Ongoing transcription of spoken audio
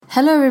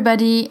Hello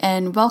everybody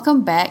and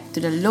welcome back to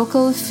the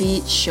Local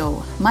Feed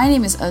Show. My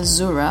name is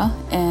Azura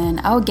and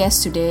our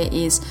guest today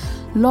is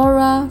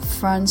Laura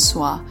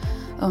Francois.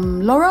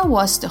 Laura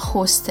was the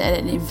host at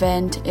an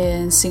event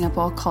in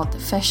Singapore called the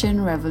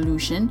Fashion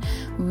Revolution.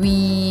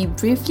 We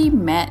briefly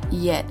met,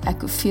 yet I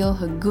could feel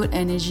her good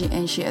energy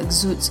and she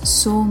exudes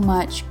so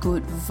much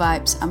good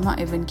vibes. I'm not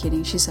even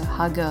kidding, she's a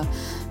hugger.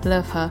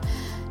 Love her.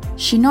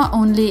 She not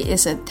only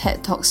is a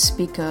TED Talk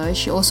speaker,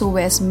 she also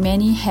wears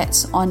many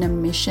hats on a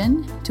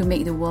mission to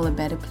make the world a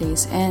better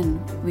place, and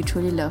we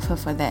truly love her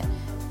for that.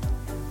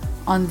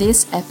 On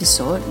this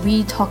episode,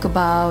 we talk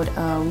about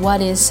what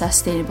is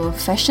sustainable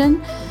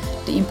fashion,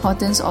 the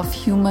importance of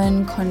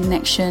human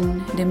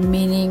connection, the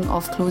meaning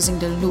of closing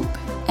the loop,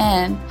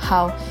 and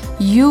how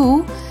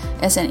you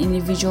as an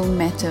individual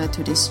matter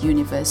to this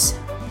universe.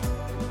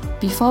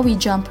 Before we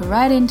jump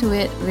right into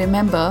it,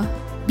 remember,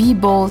 be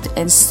bold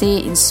and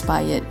stay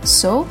inspired.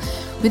 So,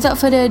 without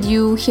further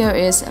ado, here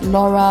is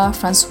Laura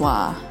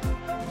Francois.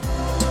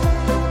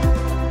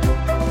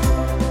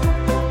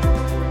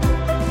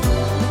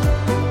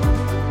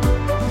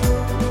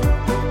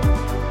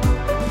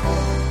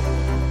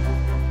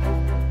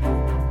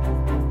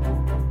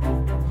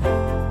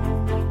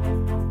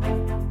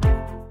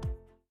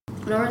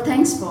 Laura,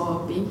 thanks for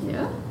being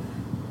here.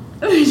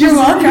 You're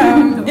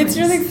welcome. It's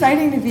really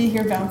exciting to be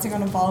here bouncing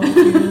on a ball with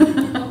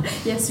you.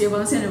 Yes, we're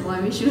bouncing on a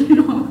ball. We should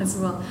know as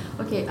well.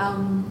 Okay,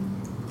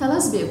 tell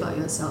us a bit about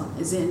yourself.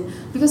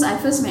 Because I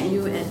first met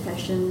you at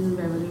Fashion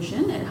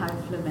Revolution at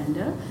Hive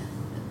Lavender.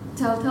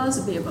 Tell us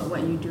a bit about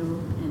what you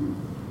do.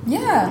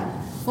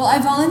 Well, I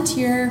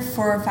volunteer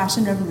for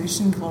Fashion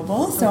Revolution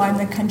Global, so I'm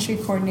the country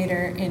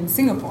coordinator in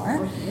Singapore.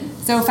 Okay.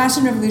 So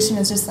Fashion Revolution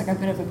is just like a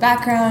bit of a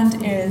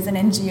background, is an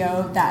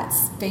NGO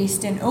that's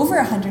based in over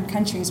 100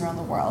 countries around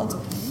the world.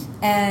 Okay.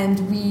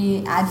 And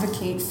we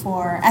advocate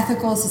for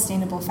ethical,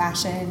 sustainable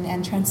fashion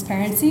and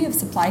transparency of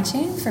supply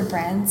chain for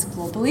brands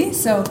globally.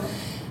 So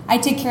I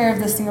take care of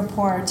the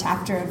Singapore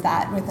chapter of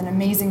that with an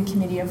amazing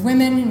committee of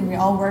women, and we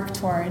all work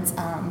towards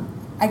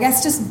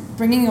just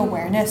bringing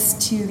awareness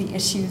to the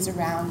issues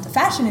around the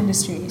fashion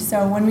industry.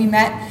 So when we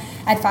met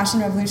at Fashion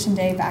Revolution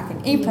Day back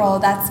in April,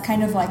 that's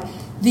kind of like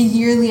the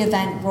yearly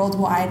event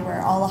worldwide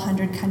where all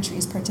 100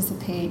 countries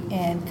participate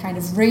in kind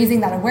of raising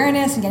that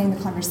awareness and getting the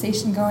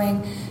conversation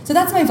going. So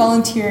that's my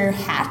volunteer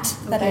hat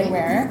that I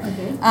wear.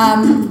 Okay.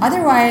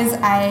 Otherwise,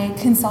 I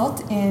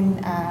consult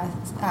in,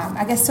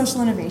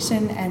 social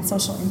innovation and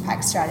social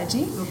impact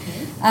strategy.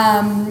 Okay.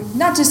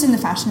 Not just in the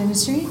fashion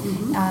industry.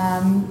 Mm-hmm.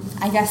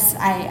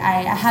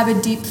 I have a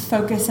deep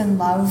focus and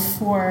love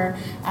for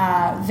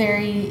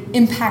very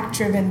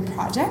impact-driven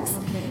projects.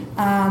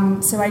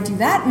 Okay. So I do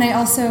that, and I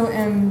also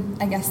am,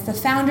 the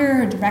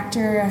founder or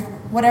director,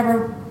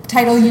 whatever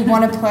title you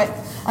want to put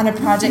on a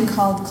project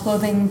called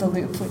Clothing the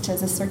Loop, which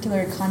is a circular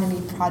economy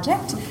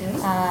project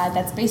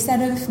that's based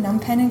out of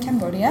Phnom Penh in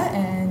Cambodia,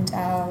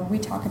 and we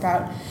talk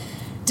about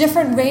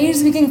different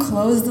ways we can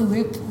close the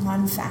loop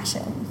on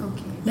fashion.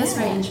 Okay, that's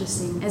very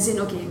interesting.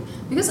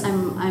 Because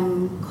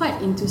I'm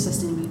quite into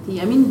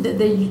sustainability. I mean,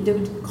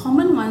 the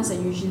common ones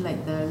are usually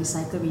like the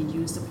recycle,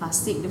 reduce, the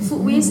plastic, the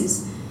food waste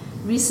is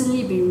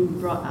recently been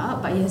brought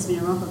up, but it has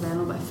been around for very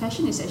long. But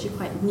fashion is actually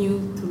quite new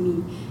to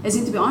me.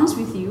 To be honest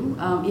with you,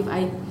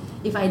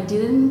 if I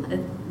didn't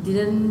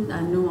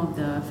know of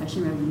the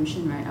fashion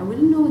revolution, right, I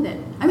wouldn't know that.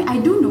 I mean, I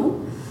do know,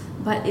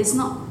 but it's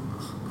not.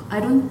 I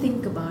don't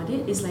think about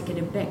it. It's like at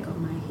the back of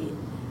my head.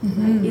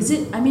 Mm-hmm. Like, is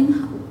it? I mean,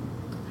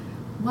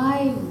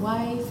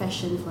 why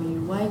fashion for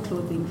you? Why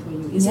clothing for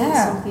you? Is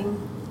that something?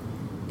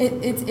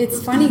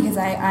 It's funny because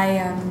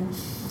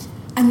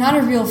I'm not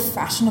a real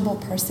fashionable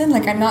person.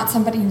 Like, I'm not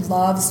somebody who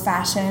loves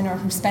fashion or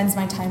who spends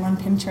my time on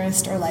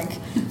Pinterest or like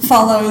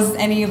follows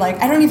any,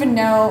 I don't even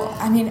know.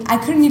 I mean, I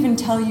couldn't even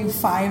tell you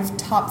 5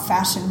 top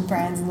fashion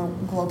brands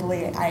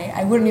globally.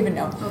 I wouldn't even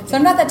know. Okay. So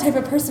I'm not that type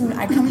of person.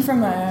 I come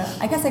from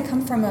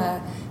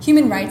a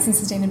human rights and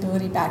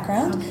sustainability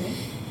background. Okay.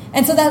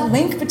 And so that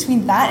link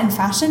between that and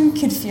fashion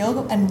could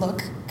feel and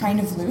look kind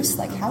of loose.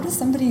 Like, how does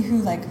somebody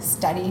who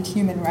studied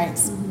human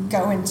rights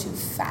go into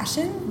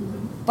fashion?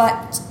 Mm-hmm.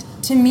 But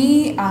to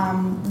me,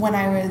 when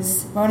I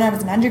was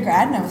an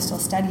undergrad and I was still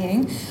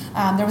studying,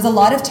 there was a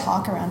lot of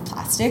talk around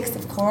plastics,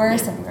 of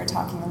course, and we were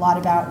talking a lot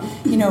about,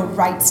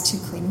 rights to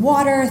clean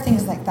water,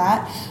 things like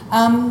that.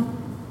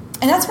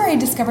 And that's where I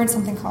discovered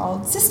something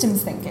called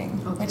systems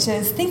thinking, which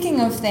is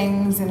thinking of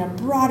things in a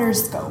broader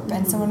scope.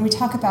 And so when we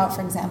talk about,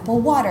 for example,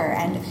 water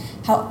and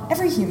how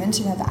every human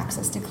should have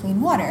access to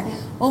clean water,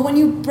 well, when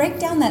you break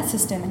down that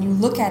system and you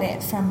look at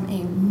it from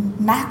a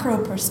macro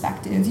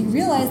perspective, you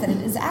realize that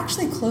it is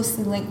actually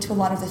closely linked to a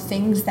lot of the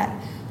things that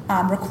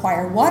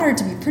require water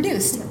to be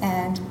produced.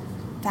 And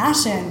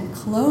fashion,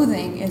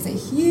 clothing is a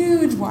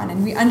huge one,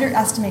 and we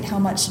underestimate how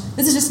much,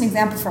 this is just an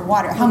example for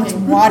water, how much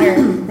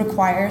water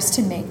requires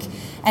to make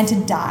and to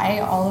dye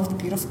all of the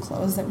beautiful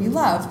clothes that we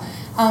love.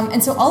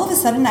 And so all of a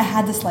sudden I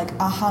had this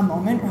aha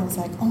moment where I was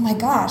like, oh my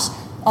gosh,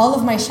 all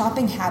of my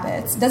shopping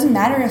habits, it doesn't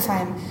matter if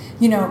I'm,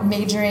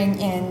 majoring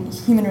in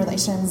human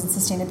relations and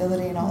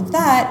sustainability and all of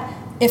that,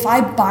 if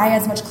I buy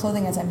as much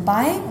clothing as I'm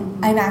buying,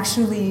 I'm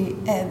actually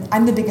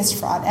I'm the biggest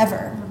fraud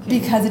ever,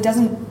 because it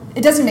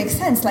doesn't make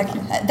sense. Like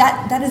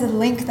that is a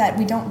link that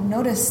we don't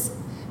notice,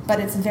 but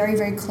it's very,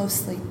 very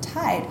closely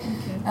tied.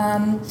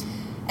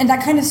 And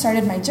that kind of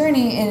started my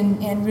journey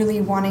in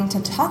really wanting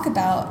to talk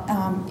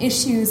about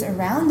issues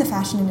around the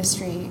fashion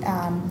industry.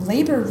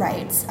 Labor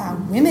rights,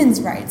 women's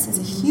rights is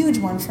a huge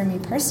one for me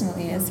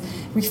personally. Is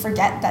we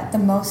forget that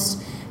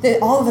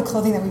all of the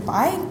clothing that we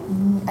buy,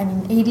 I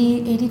mean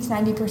 80 to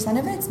 90%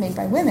 of it is made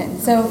by women.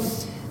 So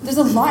there's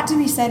a lot to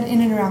be said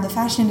in and around the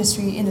fashion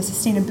industry in the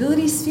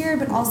sustainability sphere,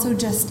 but also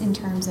just in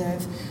terms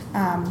of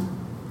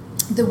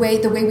the way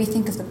we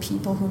think of the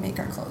people who make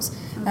our clothes.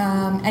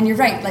 And you're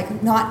right,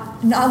 like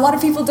not a lot of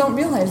people don't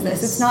realize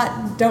this. It's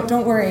not,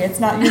 don't worry, it's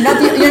not, you're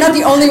not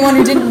the only one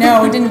who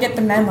didn't get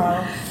the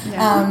memo.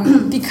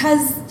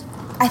 Because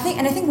I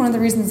think one of the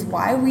reasons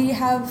why we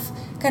have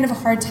kind of a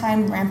hard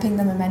time ramping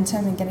the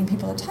momentum and getting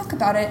people to talk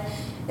about it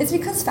is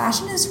because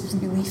fashion is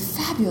really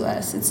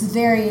fabulous. It's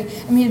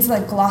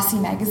like glossy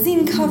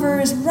magazine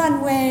covers,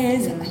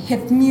 runways,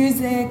 hip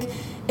music.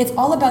 It's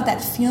all about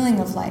that feeling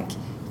of like,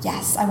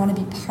 yes, I want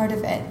to be part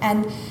of it.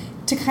 And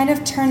to kind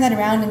of turn that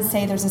around and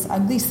say there's this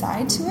ugly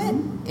side to it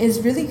is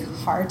really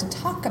hard to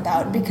talk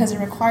about, because it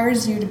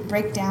requires you to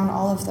break down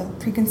all of the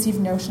preconceived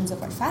notions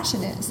of what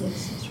fashion is.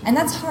 Yes, and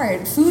that's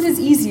hard. Food is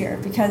easier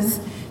because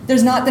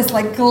there's not this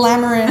like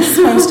glamorous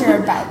poster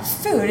about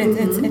food.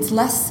 It's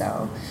less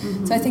so.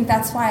 So I think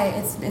that's why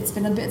it's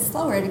been a bit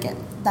slower to get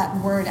that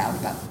word out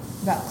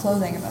about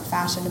clothing, about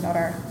fashion, about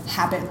our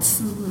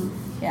habits.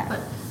 Yeah.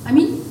 But I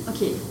mean,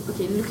 okay.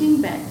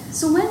 Looking back,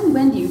 so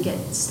when do you get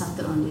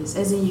started on this?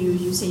 As in,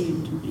 you say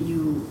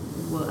you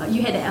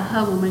had an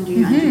aha moment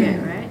during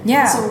undergrad, right?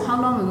 Yeah. So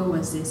how long ago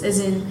was this? As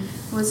in,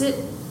 was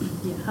it?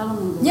 Yeah. How long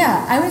ago?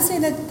 Yeah, I would say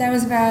that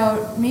was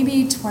about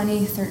maybe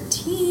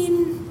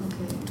 2013.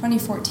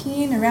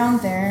 2014,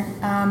 around there.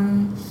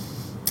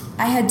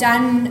 I had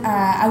done,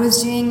 I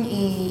was doing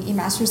a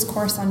master's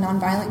course on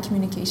nonviolent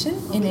communication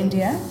in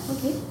India.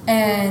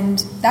 And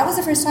that was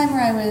the first time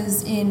where I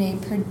was in a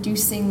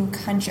producing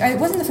country. It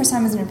wasn't the first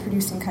time I was in a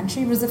producing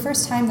country. It was the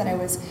first time that I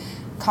was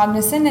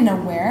cognizant and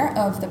aware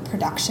of the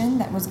production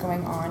that was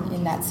going on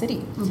in that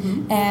city.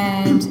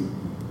 And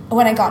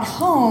when I got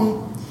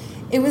home,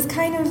 it was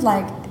kind of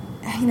like,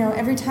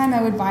 every time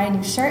I would buy a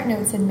new shirt and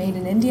it said made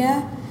in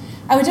India,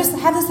 I would just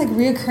have this like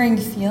reoccurring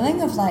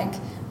feeling of like,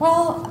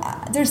 well,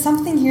 there's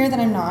something here that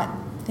I'm not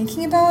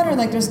thinking about, or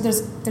like there's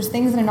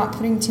things that I'm not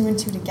putting two and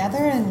two together,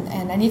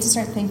 and I need to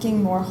start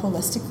thinking more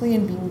holistically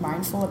and being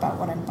mindful about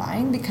what I'm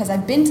buying, because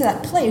I've been to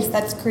that place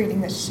that's creating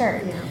this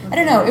shirt. I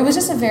don't know, it was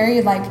just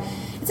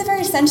it's a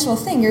very sensual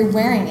thing. You're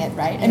wearing it,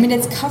 right? I mean,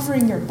 it's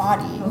covering your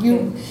body.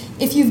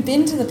 If you've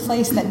been to the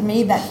place that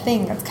made that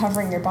thing that's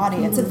covering your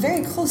body, it's a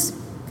very close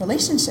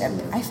relationship,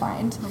 I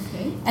find.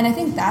 And I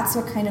think that's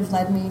what kind of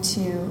led me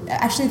to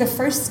actually the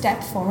first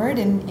step forward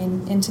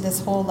into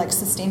this whole like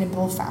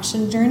sustainable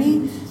fashion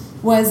journey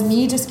was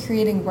me just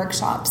creating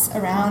workshops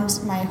around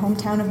my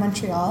hometown of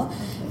Montreal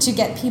to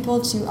get people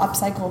to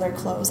upcycle their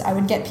clothes. I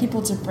would get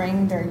people to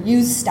bring their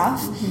used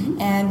stuff,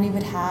 and we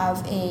would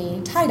have a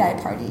tie-dye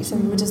party. So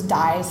we would just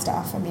dye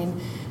stuff. I mean,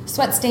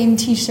 sweat-stained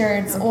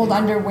T-shirts, old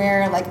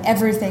underwear, like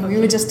everything. We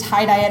would just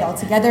tie-dye it all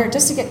together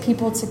just to get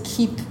people to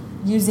keep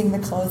using the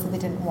clothes that they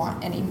didn't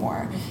want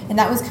anymore. And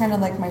that was kind of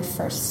like my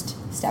first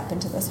step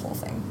into this whole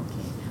thing.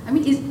 I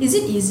mean, is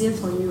it easier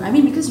for you? I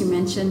mean, because you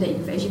mentioned that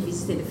you've actually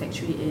visited the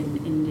factory in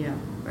India,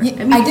 right?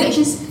 Yeah,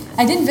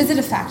 I didn't visit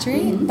a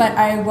factory, but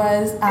I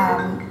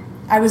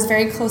was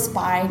very close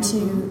by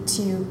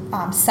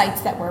to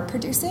sites that were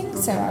producing.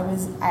 So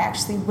I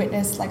actually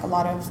witnessed like a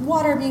lot of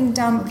water being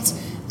dumped,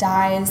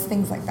 dyes,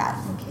 things like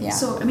that. Yeah.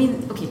 So I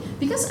mean,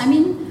 because I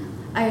mean,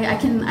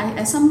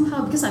 I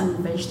somehow, because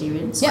I'm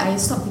vegetarian, so I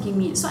stopped picking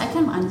meat. So I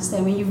kind of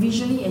understand when you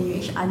visually and you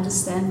actually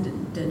understand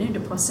the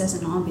process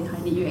and all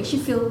behind it. You actually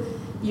feel,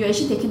 you're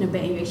actually taken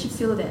aback, and you actually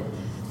feel that,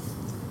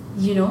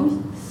 you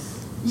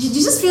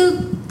just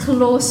feel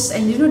close,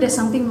 and there's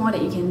something more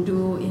that you can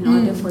do in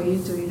order for you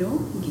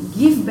to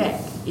give back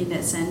in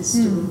that sense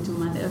to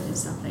Mother Earth and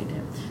stuff like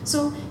that.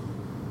 So,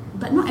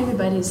 but not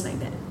everybody is like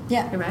that,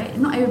 right?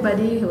 Not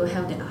everybody will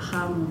have that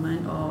aha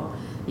moment, or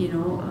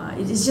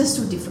it's just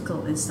too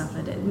difficult and stuff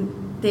like that.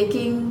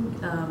 Taking,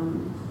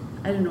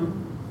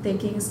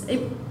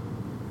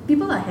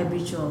 people are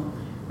habitual,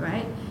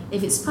 right?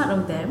 If it's part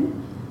of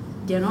them,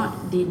 they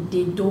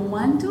don't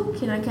want to.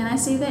 Can I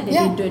say that?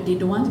 They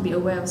don't want to be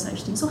aware of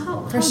such things. So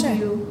how do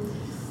you?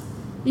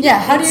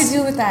 How do you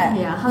deal with that?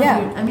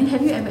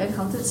 Have you ever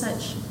encountered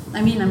such?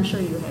 I mean, I'm sure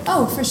you have.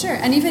 Oh, for sure.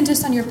 And even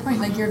just on your point,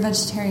 like you're a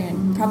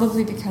vegetarian,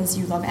 probably because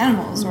you love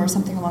animals or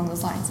something along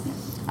those lines.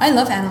 I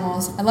love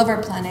animals. I love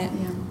our planet.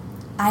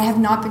 I have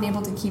not been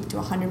able to keep to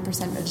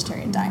 100%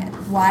 vegetarian diet.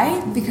 Why?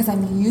 Because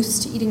I'm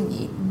used to eating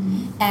meat,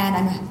 and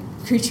I'm a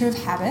creature of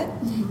habit,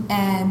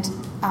 and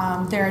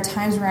there are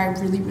times where I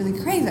really, really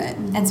crave it,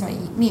 and so I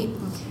eat meat.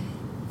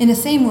 In the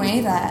same way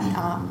that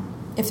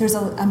if there's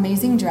an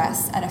amazing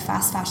dress at a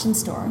fast fashion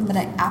store that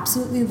I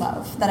absolutely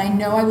love, that I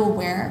know I will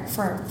wear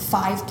for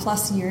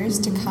 5+ years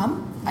to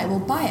come, I will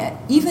buy it,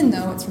 even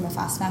though it's from a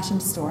fast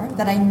fashion store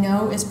that I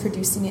know is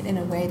producing it in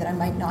a way that I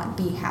might not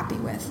be happy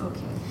with.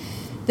 Okay.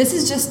 This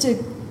is just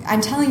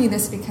I'm telling you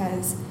this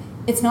because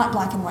it's not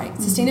black and white.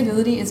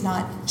 Sustainability is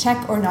not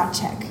check or not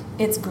check.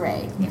 It's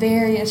gray. Yeah.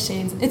 Various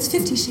shades. It's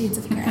 50 shades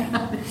of gray.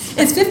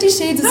 It's 50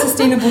 shades of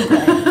sustainable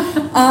gray.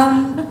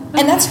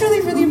 And that's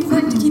really, really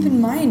important to keep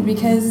in mind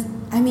because,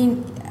 I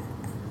mean,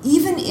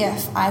 even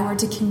if I were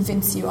to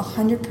convince you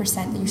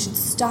 100% that you should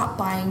stop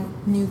buying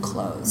new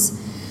clothes,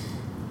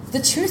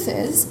 the truth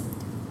is,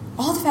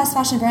 all the fast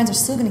fashion brands are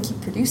still going to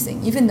keep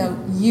producing, even though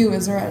you,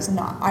 Azura,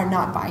 are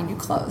not buying new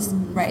clothes,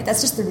 right?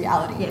 That's just the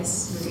reality.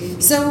 Yes. Really.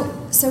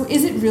 So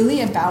is it really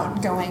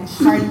about going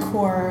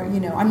hardcore? You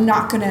know, I'm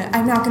not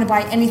gonna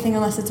buy anything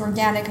unless it's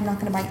organic. I'm not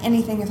gonna buy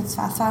anything if it's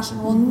fast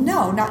fashion. Well,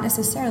 no, not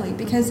necessarily,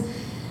 because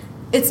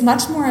it's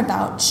much more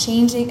about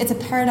changing. It's a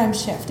paradigm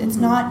shift. It's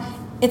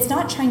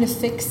not trying to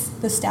fix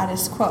the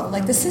status quo.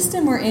 Like the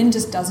system we're in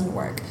just doesn't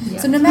work. Yeah.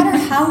 So no matter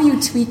how you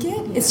tweak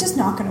it, it's just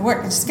not going to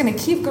work. It's just going to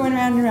keep going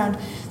around and around.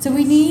 So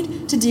we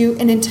need to do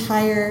an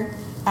entire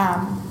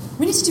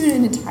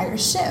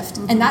shift,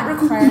 and that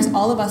requires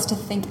all of us to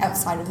think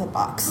outside of the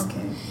box.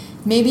 Okay.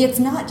 Maybe it's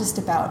not just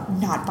about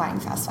not buying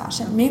fast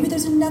fashion. Maybe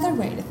there's another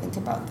way to think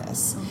about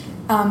this.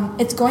 Okay.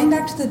 It's going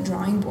back to the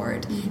drawing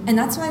board, and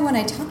that's why when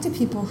I talk to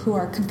people who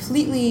are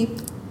completely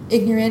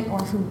ignorant or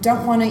who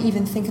don't want to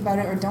even think about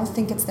it or don't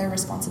think it's their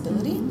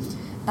responsibility,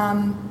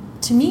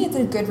 to me it's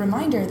a good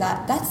reminder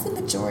that that's the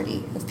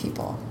majority of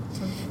people.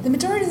 The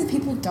majority of the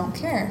people don't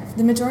care.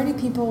 The majority of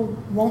people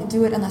won't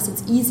do it unless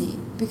it's easy,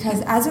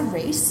 because as a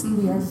race,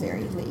 we are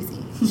very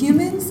lazy.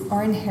 Humans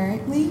are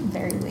inherently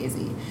very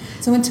lazy.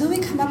 So until we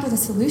come up with a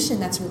solution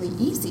that's really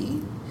easy,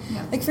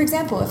 like for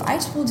example, if I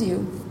told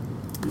you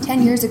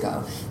 10 years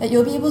ago that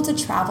you'll be able to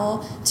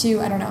travel to,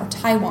 I don't know,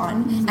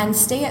 Taiwan and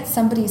stay at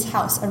somebody's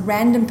house, a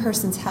random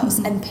person's house,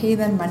 and pay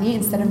them money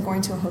instead of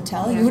going to a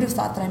hotel, you would have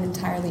thought that I'm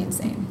entirely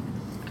insane,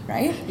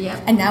 right?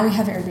 Yeah. And now we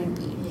have Airbnb.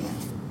 Yeah.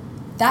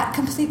 That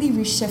completely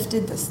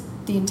reshifted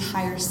the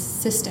entire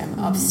system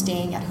of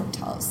staying at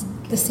hotels.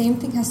 Okay. The same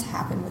thing has to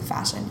happen with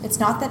fashion. It's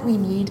not that we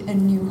need a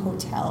new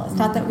hotel. It's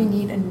not that we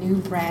need a new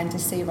brand to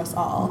save us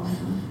all.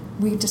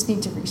 We just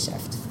need to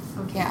reshift.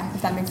 Okay. Yeah,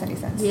 if that makes any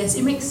sense. Yes,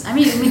 it makes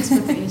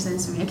perfect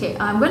sense to me. Okay,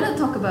 I'm going to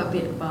talk a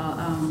bit about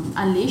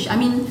Unleash. I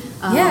mean,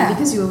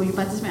 because you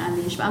participate in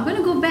Unleash, but I'm going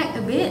to go back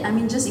a bit. I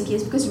mean, just in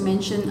case, because you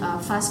mentioned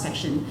fast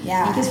fashion.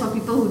 Yeah. In case for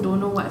people who don't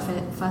know what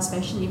fast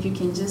fashion, if you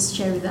can just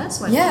share with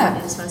us what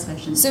is fast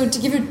fashion. So to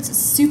give a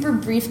super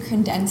brief,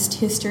 condensed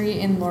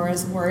history in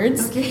Laura's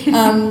words,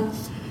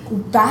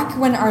 back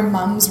when our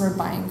mums were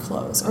buying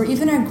clothes, or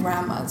even our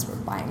grandmas were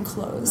buying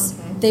clothes,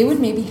 they would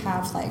maybe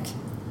have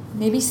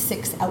maybe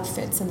 6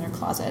 outfits in their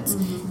closets.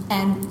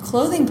 And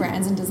clothing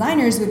brands and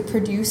designers would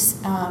produce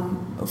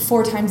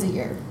 4 times a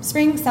year.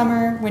 Spring,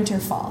 summer, winter,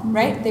 fall,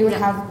 right? They would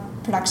have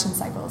production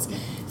cycles.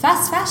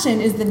 Fast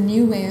fashion is the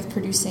new way of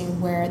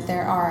producing where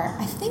there are,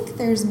 I think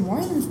there's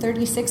more than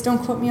 36, don't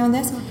quote me on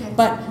this,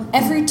 but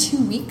every 2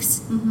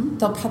 weeks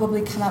they'll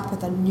probably come up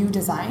with a new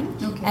design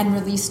and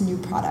release new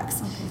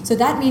products. So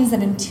that means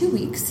that in 2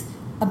 weeks,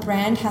 a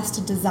brand has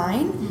to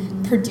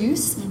design,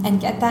 produce,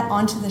 and get that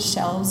onto the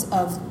shelves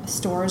of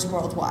stores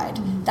worldwide.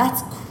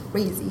 That's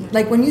crazy.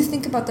 Like when you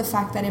think about the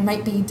fact that it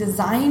might be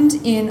designed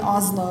in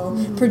Oslo,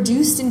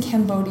 produced in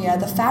Cambodia,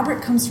 the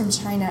fabric comes from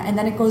China, and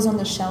then it goes on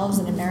the shelves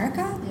in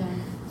America,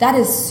 that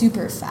is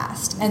super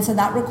fast. And so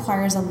that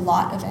requires a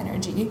lot of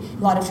energy,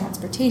 a lot of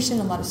transportation,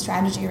 a lot of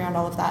strategy around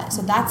all of that.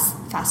 So that's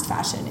fast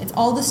fashion. It's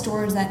all the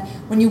stores that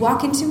when you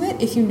walk into it,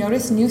 if you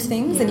notice new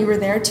things and you were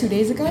there 2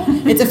 days ago,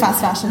 it's a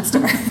fast fashion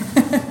store.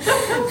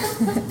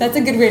 That's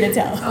a good way to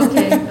tell.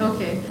 Okay.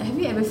 Have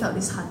you ever felt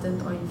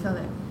disheartened, or you felt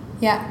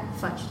like,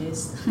 fudge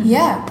this?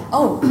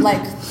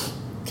 Like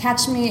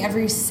catch me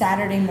every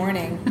Saturday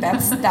morning.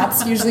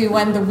 That's usually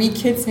when the week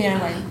hits me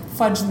and I'm like,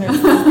 fudge this,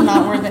 it's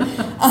not worth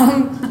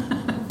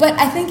it. But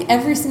I think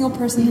every single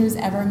person who's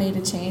ever made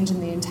a change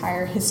in the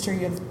entire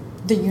history of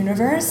the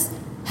universe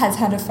has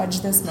had a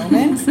fudge this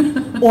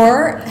moment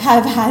or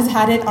has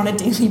had it on a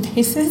daily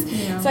basis.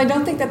 So I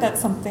don't think that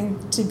that's something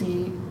to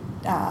be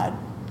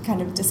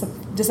kind of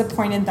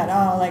disappointed that,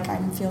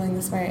 I'm feeling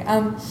this way.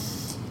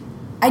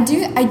 I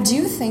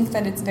do think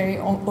that it's very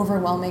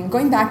overwhelming.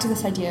 Going back to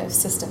this idea of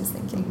systems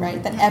thinking,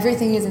 right? That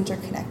everything is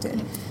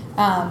interconnected.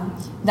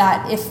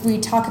 That if we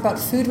talk about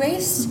food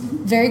waste,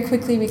 very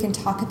quickly we can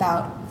talk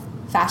about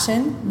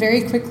fashion.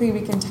 Very quickly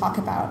we can talk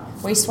about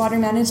wastewater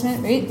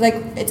management, right? Like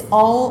it's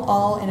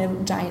all in a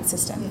giant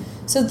system.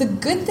 So the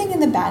good thing and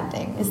the bad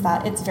thing is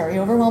that it's very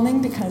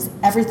overwhelming because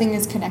everything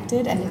is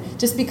connected, and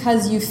just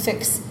because you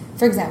fix,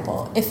 for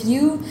example, if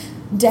you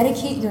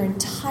dedicate your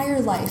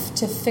entire life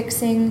to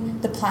fixing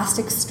the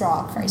plastic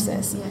straw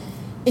crisis,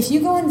 if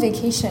you go on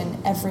vacation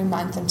every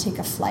month and take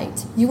a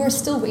flight, you are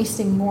still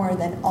wasting more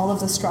than all of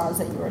the straws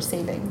that you are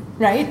saving,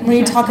 right? When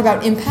you talk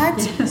about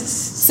impact.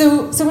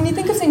 So when you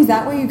think of things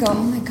that way, you go,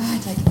 oh my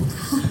God,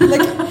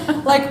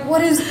 Like,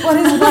 what is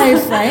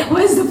life, right?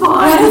 What is the point?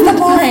 What is the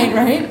point,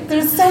 right?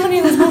 There's so many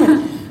of those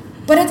moments.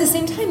 But at the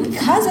same time,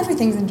 because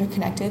everything's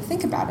interconnected,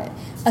 think about it.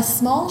 A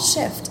small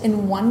shift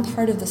in one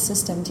part of the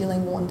system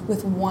dealing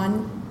with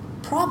one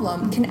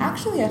problem can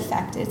actually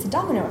affect, it's a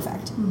domino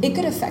effect. It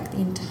could affect the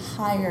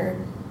entire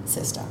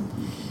system.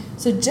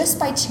 So just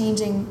by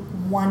changing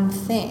one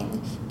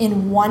thing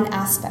in one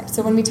aspect.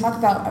 So when we're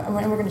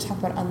going to talk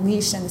about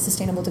Unleash and the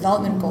Sustainable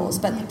Development Goals,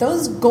 but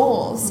those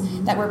goals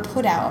that were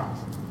put out,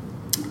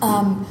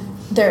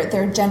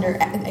 There's gender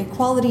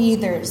equality,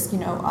 there's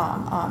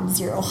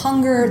zero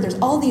hunger, there's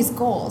all these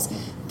goals.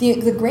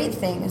 The great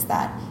thing is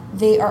that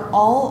they are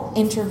all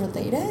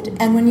interrelated,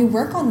 and when you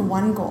work on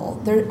one goal,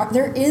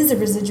 there is a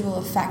residual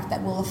effect that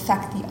will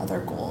affect the other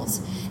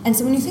goals. And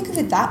so when you think of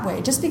it that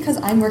way, just because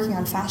I'm working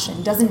on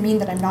fashion doesn't mean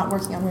that I'm not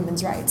working on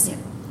women's rights. Yeah.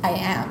 I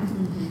am.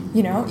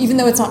 Even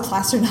though it's not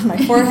plastered on my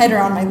forehead or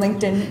on my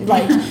LinkedIn,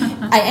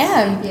 I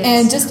am. Yes.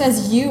 And just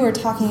as you are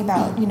talking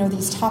about,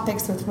 these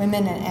topics with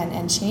women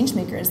and change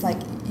makers,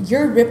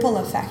 your ripple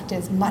effect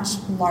is much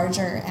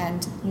larger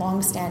and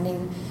long-standing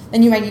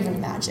than you might even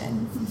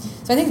imagine.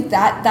 So I think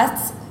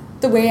that's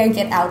the way I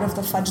get out of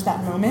the fudge that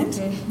moment.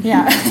 Okay.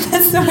 Yeah,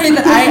 that's the way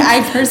that I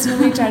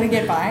personally try to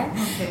get by.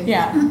 Okay.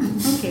 Yeah.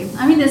 Okay.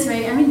 It's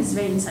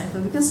very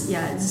insightful because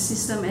the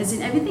system, as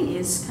in everything,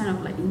 is kind of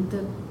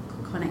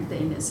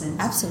interconnected in that sense.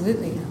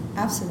 Absolutely.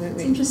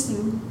 Absolutely. It's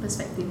interesting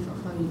perspective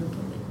of how you look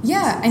at it.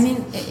 Yeah,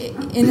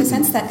 in the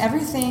sense that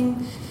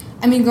everything,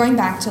 going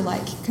back to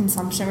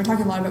consumption, we're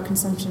talking a lot about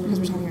consumption because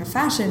we're talking about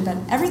fashion, but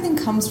everything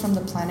comes from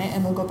the planet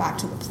and will go back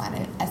to the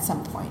planet at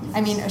some point.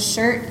 A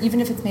shirt, even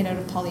if it's made out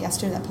of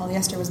polyester, that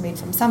polyester was made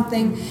from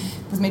something,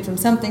 prepared from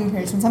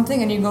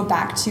something, and you go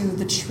back to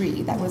the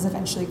tree that was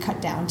eventually cut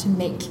down to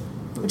make,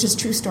 which is a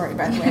true story,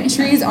 by the way.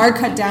 Trees are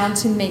cut down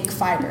to make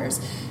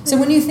fibers. So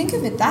when you think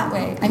of it that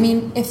way,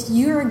 if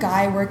you're a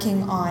guy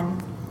working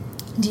on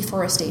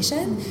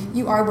deforestation,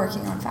 you are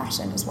working on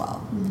fashion as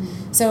well.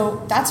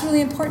 So that's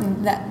really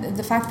important, that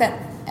the fact that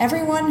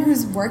everyone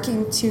who's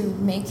working to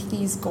make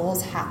these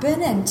goals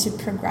happen and to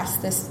progress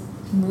this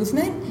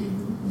movement,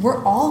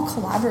 we're all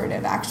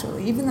collaborative,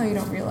 actually, even though you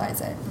don't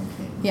realize it.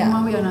 Okay. Yeah. In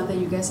one way or another,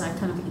 you guys are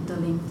kind of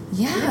interlinked.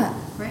 Yeah.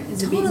 Right?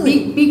 It's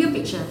totally. a bigger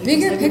picture.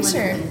 Bigger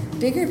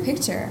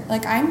picture.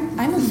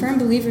 I'm a firm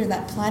believer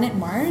that planet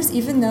Mars,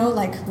 even though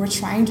we're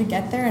trying to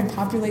get there and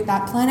populate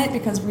that planet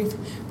because we're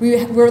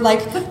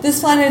this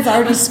planet is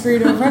already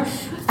screwed over.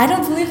 I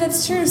don't believe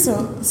that's true.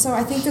 So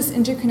I think this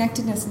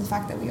interconnectedness and the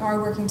fact that we are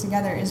working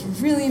together is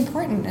really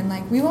important. And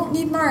we won't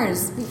need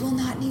Mars. We will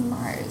not need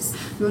Mars.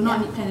 We will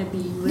not need Planet B.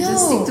 We'll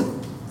just stick to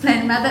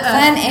Planet Mother Earth.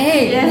 Plan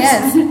A.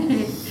 Yes.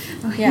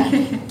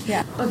 Okay.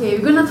 Yeah. Okay,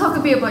 we're gonna talk a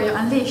bit about your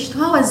Unleashed.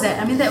 How was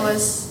that?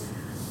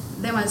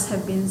 That must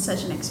have been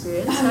such an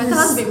experience. So tell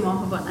us a bit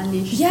more about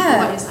Unleashed.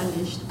 Yeah. What is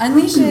Unleashed?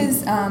 Unleashed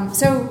is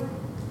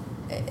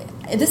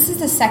this is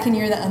the second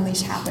year that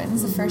Unleashed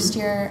happens. The first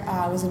year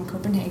was in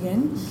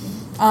Copenhagen,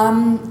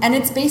 and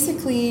it's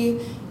basically,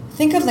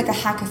 think of a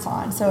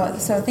hackathon.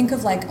 So think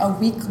of a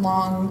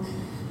week-long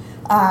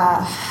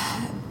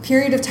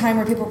period of time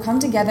where people come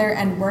together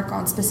and work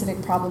on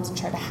specific problems and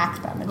try to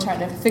hack them and try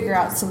to figure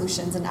out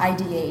solutions and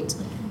ideate.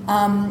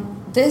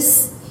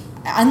 This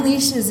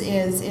Unleash is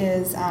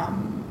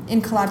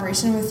in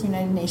collaboration with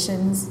United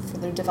Nations for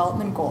their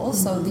development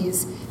goals. So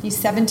these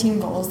 17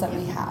 goals that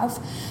we have.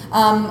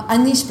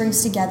 Unleash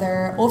brings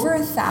together over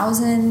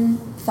 1,000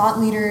 thought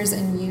leaders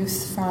and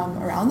youth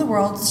from around the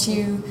world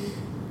to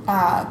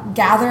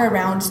gather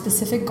around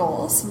specific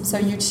goals. So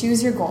you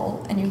choose your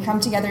goal and you come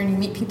together and you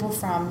meet people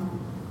from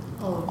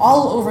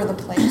all over the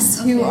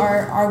place who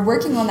are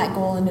working on that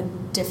goal in a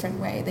different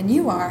way than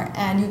you are,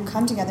 and you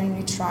come together and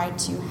you try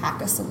to hack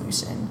a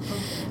solution.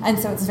 And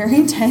so it's very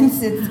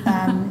intense.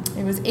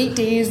 It was 8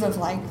 days of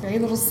very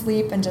little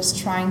sleep and just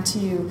trying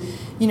to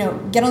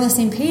get on the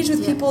same page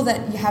with people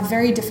that you have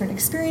very different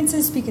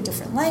experiences, speak a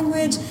different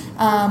language,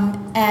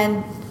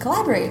 and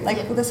collaborate.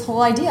 This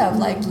whole idea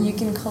of you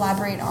can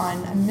collaborate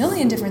on a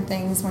million different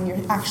things when you're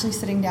actually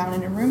sitting down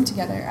in a room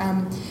together.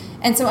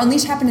 And so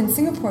Unleash happened in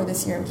Singapore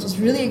this year, which was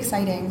really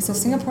exciting. So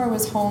Singapore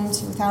was home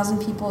to 1,000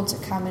 people to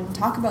come and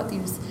talk about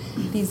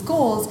these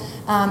goals.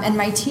 And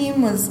my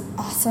team was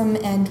awesome,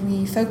 and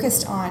we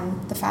focused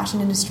on the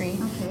fashion industry.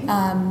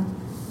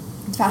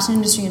 The fashion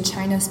industry in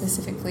China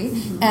specifically.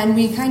 And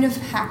we kind of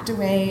hacked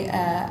away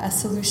a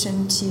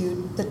solution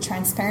to the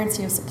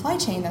transparency of supply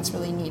chain that's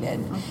really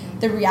needed.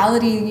 The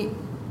reality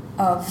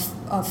of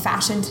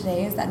fashion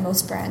today is that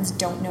most brands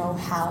don't know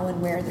how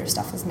and where their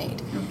stuff is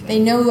made. They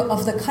know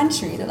of the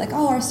country. They're like,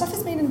 our stuff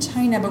is made in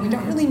China, but we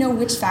don't really know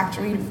which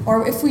factory,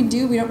 or if we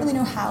do, we don't really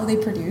know how they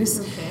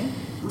produce.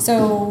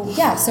 So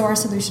our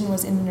solution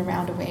was in and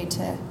around a way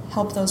to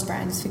help those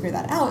brands figure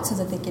that out so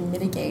that they can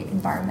mitigate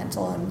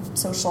environmental and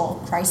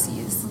social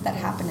crises that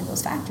happen in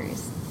those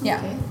factories.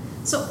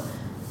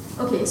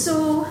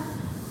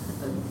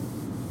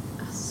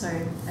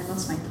 Sorry, I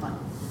lost my thought.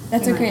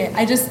 That's okay.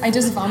 I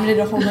just vomited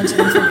a whole bunch of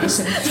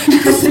information.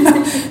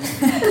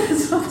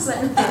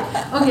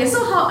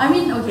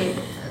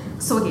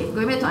 So okay,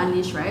 going back to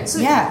Unleash, right? So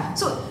Yeah.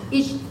 So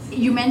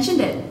you mentioned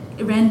that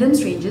random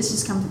strangers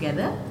just come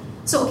together.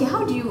 So okay,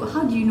 how do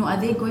you know, are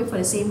they going for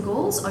the same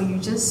goals, or you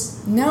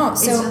just No,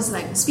 it's so just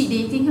like speed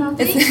dating kind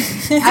of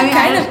thing?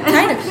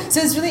 kind of.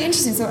 So it's really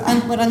interesting. So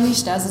what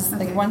Unleash does is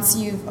like once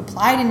you've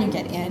applied and you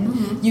get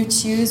in, you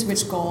choose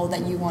which goal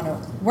that you want to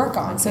work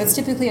on. So it's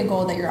typically a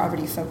goal that you're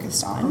already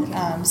focused on.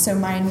 Okay. So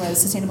mine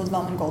was Sustainable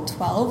Development Goal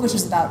 12, which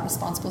is about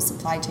responsible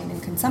supply chain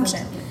and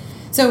consumption.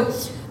 So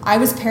I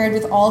was paired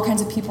with all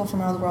kinds of people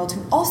from around the world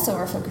who also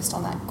are focused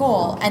on that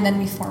goal, and then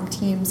we form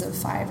teams of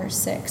 5 or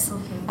 6.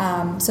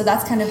 Okay. So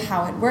that's kind of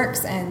how it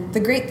works, and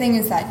the great thing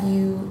is that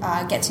you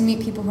get to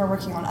meet people who are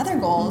working on other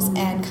goals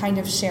and kind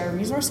of share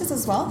resources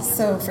as well.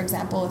 So for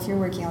example, if you're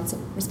working on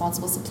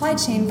responsible supply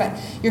chain, but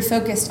you're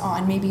focused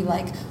on maybe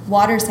like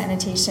water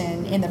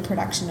sanitation in the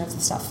production of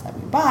the stuff that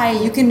we buy,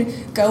 you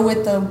can go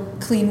with the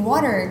clean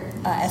water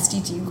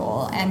SDG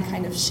goal and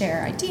kind of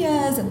share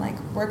ideas and like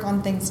work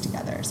on things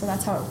together. So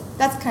that's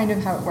kind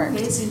of how it works.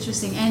 Okay, it's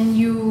interesting. And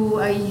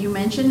you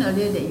mentioned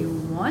earlier that you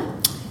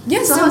won.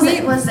 Yes. So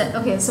what's that?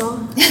 Okay,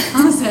 so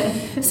how's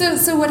that?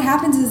 So what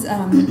happens is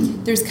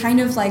there's kind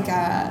of like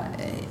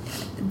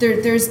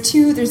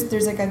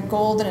there's like a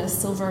gold and a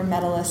silver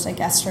medalist, I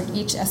guess, from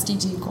each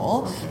SDG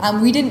goal. Okay.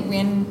 We didn't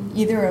win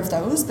either of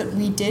those, but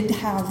we did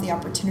have the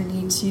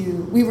opportunity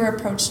to. We were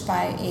approached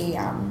by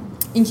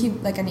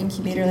an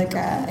incubator, like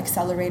a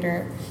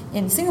accelerator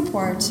in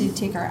Singapore to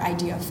take our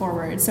idea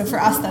forward. So for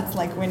us, that's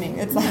like winning.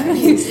 It's like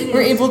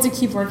we're able to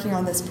keep working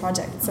on this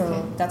project.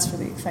 So that's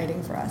really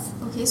exciting for us.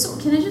 Okay, so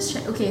can I just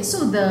check? Okay,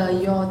 so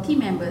your team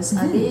members,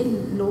 are they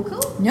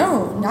local?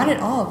 No, not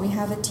at all. We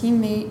have a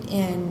teammate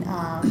in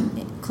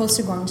close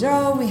to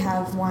Guangzhou. We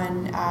have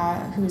one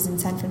who's in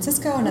San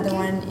Francisco, another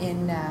one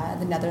in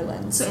the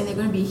Netherlands. So and they're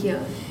going to be here?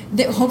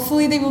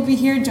 Hopefully they will be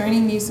here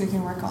joining me so we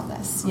can work on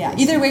this. Yeah,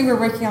 either way we're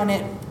working on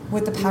it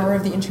with the power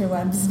of the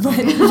interwebs,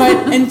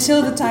 but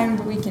until the time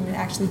that we can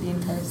actually be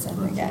in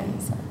person again.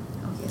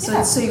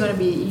 So you're gonna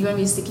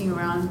be sticking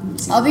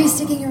around? I'll be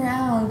sticking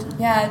around.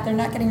 Yeah, they're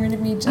not getting rid of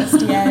me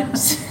just yet.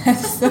 I'm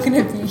still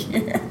gonna be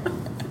here.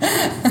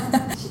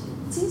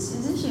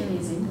 Isn't she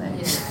amazing?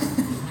 Like,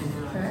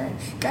 right?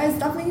 Guys,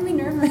 stop making me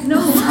nervous.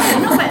 No,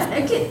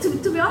 but okay.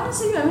 To be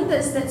honest with you, I mean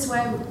that's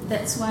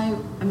why.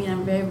 I mean,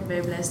 I'm very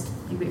very blessed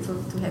and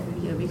grateful to have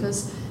you here,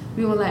 because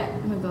we were like,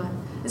 oh my god.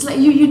 It's like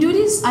you do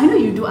this. I know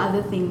you do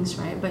other things,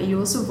 right? But you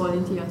also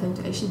volunteer your time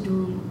to actually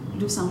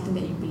do something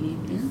that you believe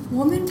in.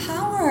 Woman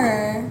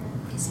power.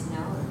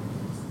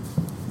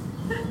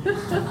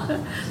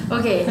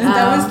 Okay.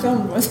 That was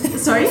filmed, wasn't it?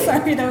 Sorry,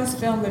 that was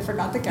filmed. I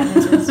forgot the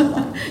cameras were still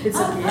on. It's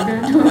okay.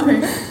 Don't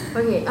worry.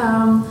 Okay.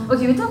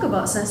 Okay. We talk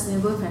about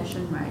sustainable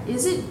fashion, right?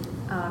 Is it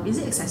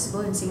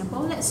accessible in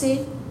Singapore? Let's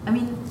say. I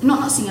mean,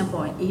 not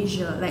Singapore, in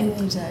Asia. Like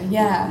in Asia,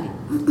 yeah.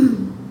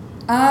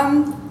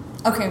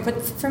 Okay,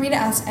 but for me to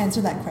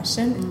answer that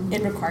question,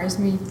 it requires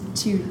me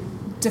to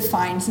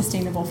define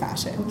sustainable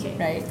fashion,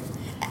 right?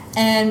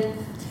 And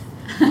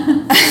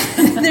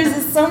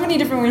there's so many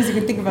different ways you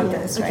can think about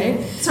this, right?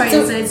 Okay.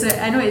 Sorry, so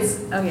I know it's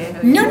okay.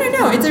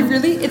 No. It's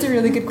a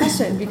really good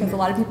question, because a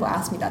lot of people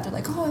ask me that. They're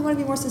like, "Oh, I want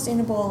to be more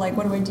sustainable. Like,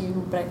 what do I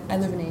do?" But I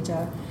live in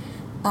Asia.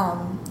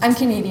 I'm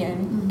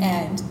Canadian,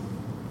 and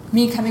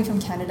me coming from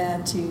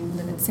Canada to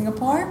live in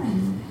Singapore.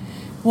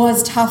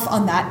 Was tough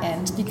on that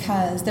end,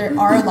 because there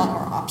are a lot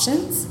more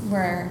options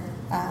where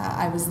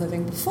I was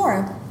living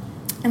before.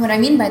 And what I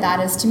mean by that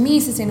is, to me,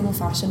 sustainable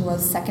fashion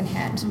was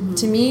secondhand.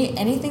 To me,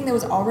 anything that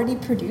was already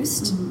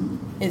produced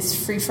is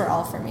free for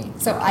all for me.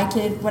 So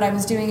what I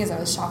was doing is I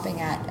was shopping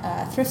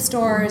at thrift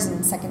stores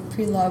and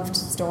pre-loved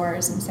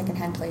stores and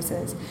secondhand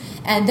places.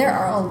 And there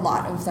are a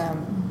lot of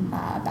them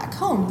back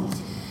home.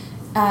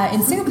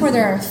 In Singapore,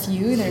 there are a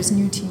few. There's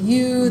New to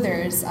You,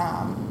 there's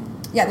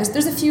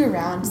a few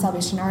around,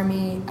 Salvation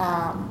Army,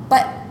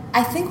 but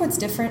I think what's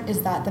different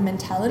is that the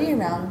mentality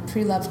around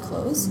pre-loved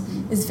clothes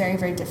is very,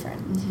 very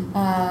different.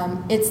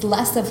 It's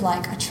less of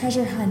like a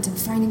treasure hunt and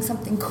finding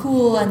something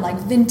cool and like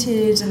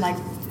vintage and like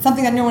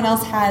something that no one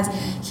else has.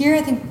 Here,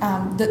 I think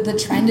the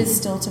trend is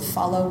still to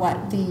follow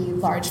what the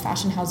large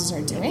fashion houses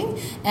are doing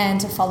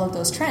and to follow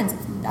those trends.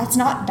 That's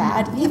not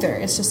bad either.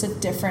 It's just a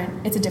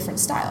different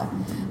style.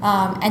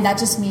 And that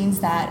just means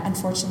that,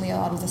 unfortunately, a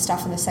lot of the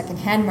stuff in the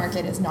secondhand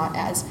market is not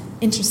as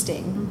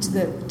interesting to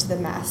the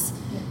mass.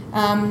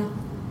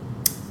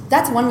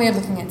 That's one way of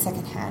looking at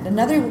secondhand.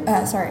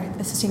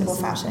 Sustainable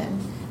fashion.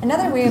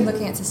 Another way of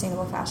looking at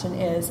sustainable fashion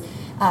is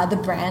the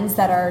brands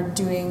that are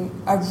doing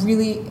a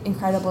really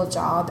incredible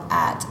job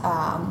at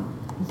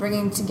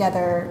bringing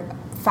together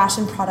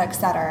fashion products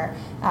that are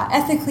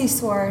ethically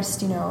sourced,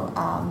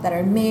 that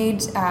are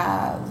made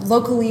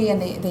locally, and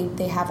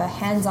they have a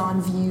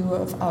hands-on view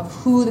of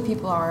who the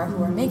people are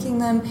who are making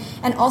them,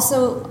 and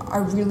also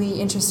are really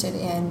interested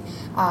in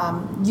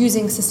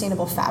using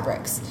sustainable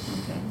fabrics.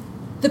 Okay.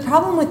 The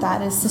problem with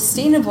that is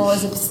sustainable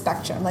is a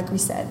spectrum, like we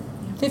said.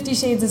 50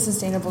 Shades of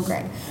Sustainable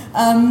Gray.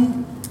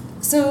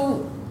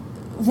 So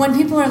when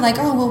people are like,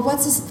 oh, well,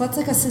 what's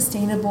like a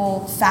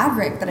sustainable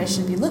fabric that I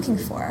should be looking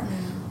for?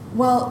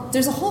 Well,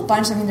 there's a whole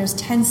bunch. I mean, there's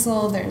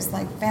tencel, there's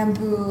like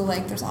bamboo,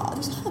 like there's a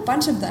whole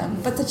bunch of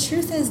them. But the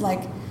truth is,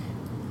 like,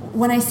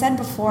 when I said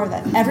before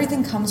that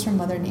everything comes from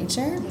Mother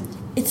Nature,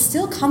 it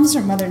still comes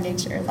from Mother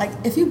Nature. Like,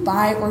 if you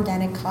buy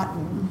organic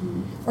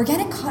cotton,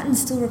 organic cotton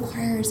still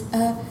requires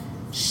a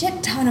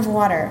shit ton of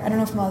water. I don't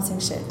know if I'm allowed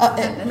to say shit.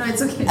 No,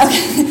 it's okay.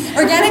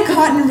 Organic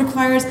cotton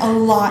requires a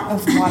lot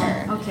of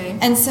water. Okay.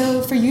 And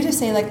so for you to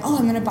say, like, oh,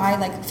 I'm going to buy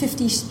like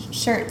 50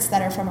 shirts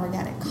that are from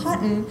organic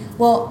cotton,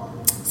 well,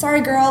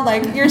 sorry, girl,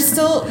 like you're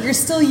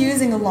still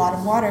using a lot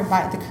of water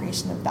by the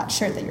creation of that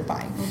shirt that you're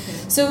buying.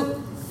 Okay.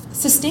 So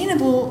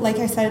sustainable, like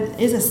I said,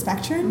 is a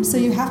spectrum. So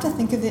you have to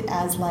think of it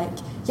as like,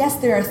 yes,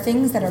 there are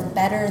things that are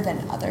better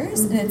than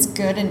others, and it's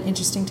good and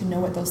interesting to know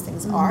what those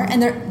things are.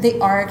 And they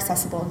are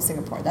accessible in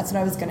Singapore. That's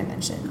what I was going to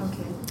mention.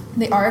 Okay.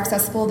 They are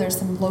accessible. There's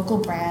some local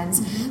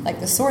brands like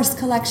the Source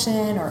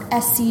Collection or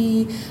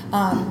Essie,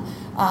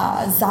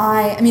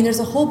 Zai. I mean, there's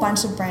a whole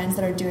bunch of brands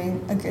that are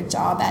doing a good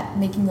job at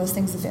making those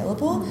things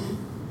available.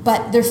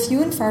 But they're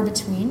few and far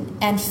between,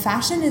 and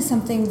fashion is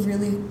something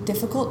really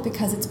difficult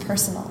because it's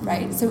personal,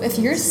 right? So if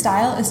your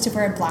style is to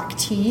wear a black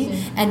tee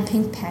and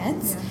pink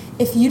pants,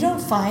 if you don't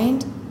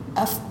find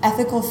an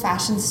ethical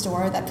fashion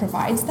store that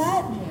provides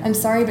that, I'm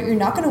sorry, but you're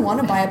not going to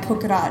want to buy a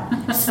polka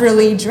dot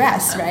frilly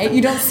dress, right?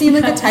 You don't seem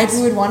like the type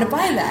who would want to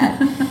buy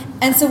that.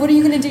 And so what are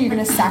you going to do? You're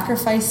going to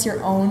sacrifice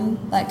your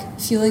own like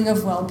feeling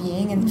of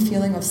well-being and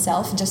feeling of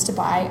self just to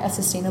buy a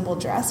sustainable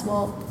dress?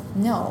 Well,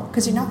 no,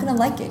 because you're not going to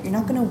like it. You're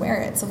not going to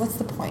wear it. So what's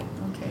the point?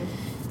 Okay.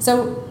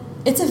 So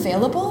it's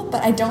available,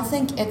 but I don't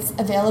think it's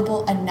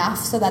available enough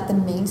so that the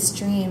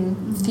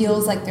mainstream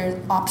feels like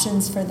there's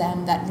options for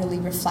them that really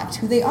reflect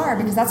who they are,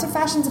 because that's what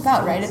fashion's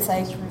about, right? It's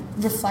like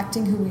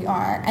reflecting who we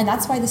are. And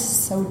that's why this is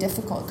so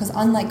difficult, because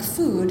unlike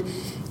food,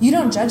 you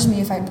don't judge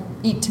me if I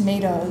eat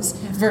tomatoes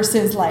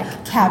versus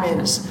like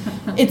cabbage.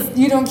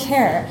 You don't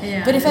care.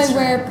 But if I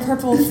wear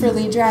purple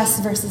frilly dress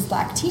versus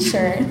black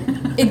t-shirt,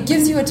 it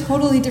gives you a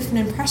totally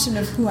different impression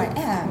of who I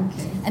am.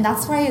 Okay. And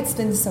that's why it's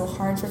been so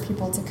hard for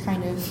people to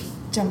kind of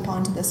jump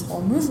onto this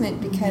whole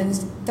movement,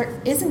 because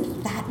there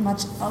isn't that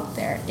much out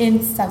there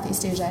in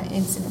Southeast Asia,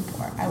 in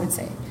Singapore, I would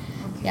say.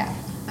 Okay. Yeah.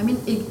 I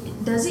mean,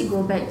 does it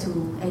go back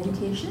to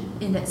education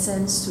in that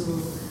sense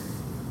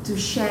to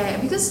share?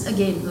 Because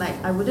again,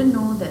 like I wouldn't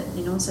know that,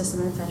 you know,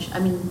 sustainable fashion. I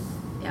mean,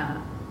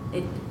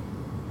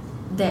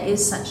 there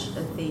is such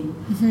a thing,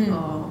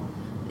 or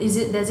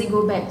does it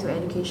go back to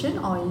education,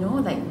 or you know,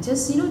 like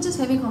just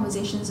having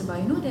conversations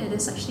about, you know,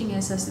 there's such thing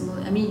as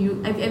sustainable. I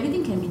mean,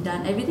 everything can be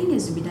done. Everything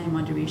has to be done in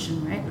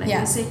moderation, right? Like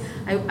let's say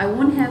I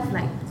won't have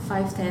like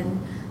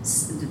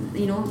 5-10,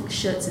 you know,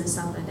 shirts and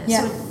stuff like that.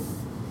 Yeah. So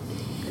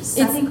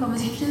starting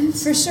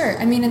conversations for sure.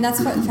 I mean, and that's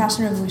what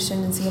Fashion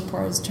Revolution in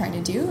Singapore is trying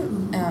to do.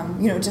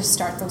 You know, just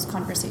start those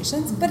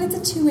conversations. But it's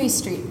a two-way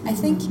street. I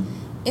think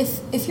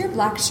if your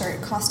black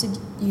shirt costed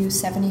you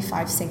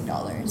 75 Sing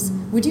dollars,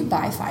 would you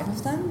buy 5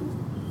 of them?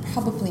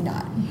 Probably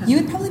not. You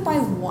would probably buy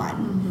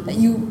one that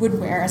you would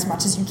wear as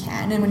much as you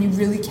can, and when you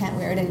really can't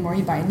wear it anymore,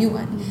 you buy a new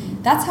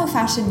one. That's how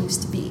fashion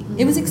used to be.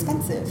 It was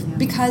expensive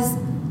because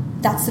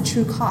that's the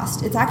true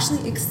cost. It's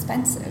actually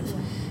expensive.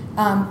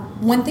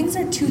 When things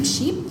are too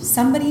cheap,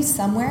 somebody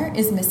somewhere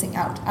is missing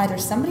out. Either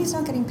somebody's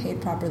not getting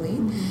paid properly,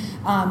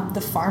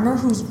 the farmer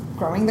who's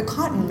growing the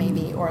cotton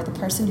maybe, or the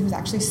person who's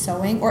actually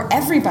sewing, or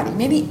everybody.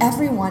 Maybe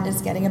everyone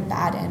is getting a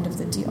bad end of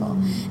the deal.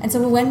 And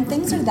so when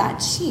things are that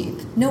cheap,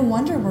 no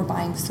wonder we're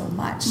buying so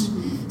much.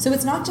 So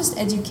it's not just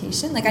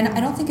education. Like I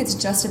don't think it's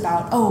just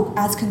about, oh,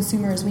 as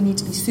consumers, we need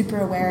to be super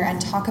aware and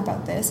talk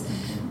about this.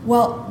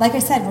 Well, like I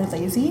said, we're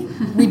lazy.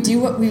 We do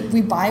what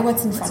we buy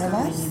what's in front of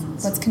us,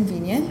 what's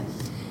convenient.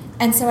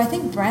 And so I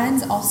think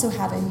brands also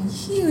have a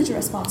huge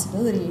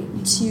responsibility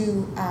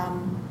to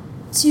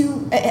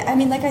I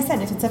mean, like I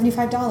said, if it's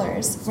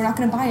 $75, we're not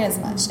going to buy as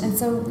much. And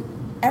so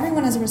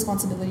everyone has a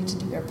responsibility to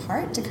do their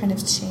part to kind of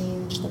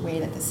change the way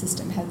that the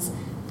system has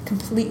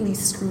completely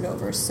screwed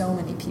over so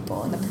many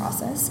people in the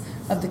process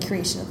of the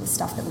creation of the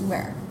stuff that we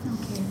wear.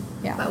 Okay.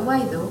 Yeah. But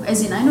why though?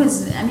 As in, I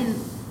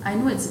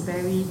know it's a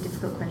very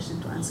difficult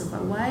question to answer,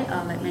 but why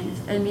are like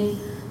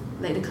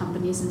the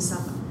companies and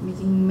stuff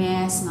making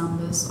mass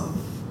numbers of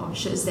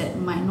shirts that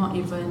might not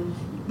even,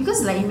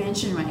 because like you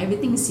mentioned, right,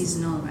 everything is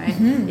seasonal, right,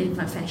 in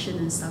fashion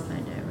and stuff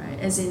like that, right?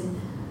 As in,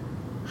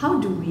 how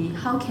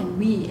can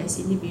we as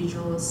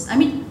individuals, I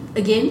mean,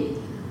 again,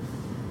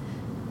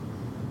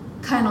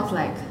 kind of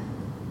like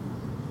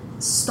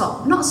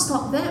not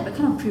stop that, but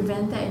kind of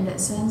prevent that in that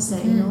sense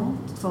that, you know,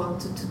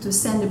 to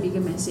send a bigger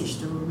message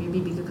to maybe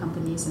bigger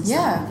companies and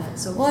stuff like that.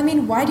 So, well, I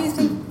mean, why do you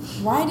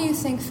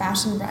think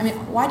fashion, I mean,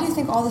 why do you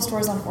think all the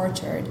stores on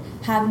Orchard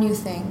have new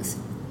things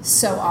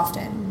so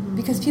often?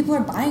 Because people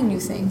are buying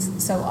new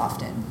things so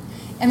often.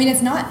 I mean,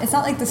 it's not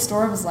like the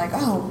store was like,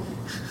 oh,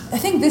 I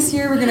think this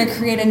year we're going to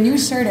create a new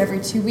shirt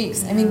every 2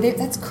 weeks. I mean,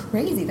 that's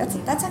crazy.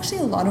 That's actually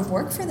a lot of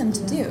work for them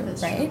to do,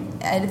 right? True.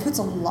 And it puts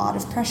a lot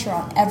of pressure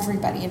on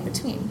everybody in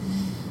between.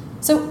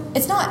 So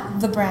it's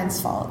not the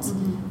brand's fault.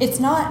 It's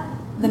not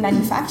the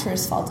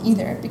manufacturer's fault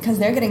either, because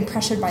they're getting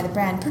pressured by the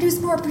brand. Produce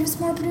more,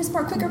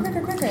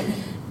 quicker.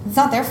 It's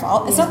not their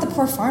fault. It's not the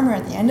poor farmer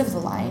at the end of the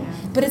line.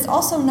 Yeah. But it's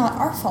also not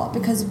our fault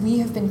because we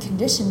have been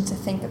conditioned to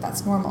think that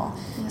that's normal.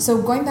 Yeah.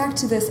 So going back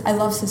to this, I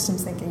love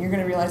systems thinking. You're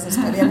going to realize this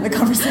by the end of the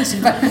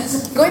conversation. But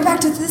going back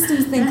to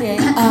systems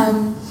thinking,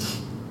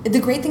 the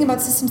great thing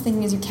about systems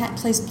thinking is you can't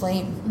place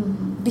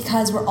blame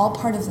because we're all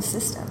part of the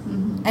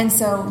system. And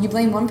so you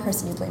blame one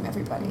person, you blame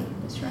everybody.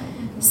 That's right.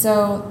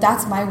 So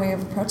that's my way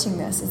of approaching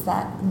this, is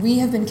that we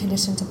have been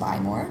conditioned to buy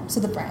more, so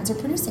the brands are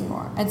producing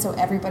more. And so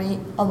everybody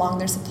along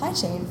their supply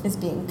chain is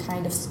being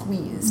kind of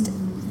squeezed.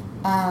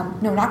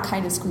 No, not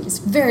kind of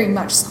squeezed, very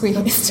much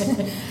squeezed.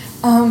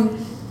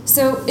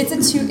 So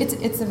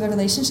it's a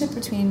relationship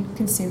between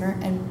consumer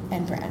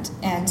and brand.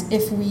 And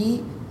if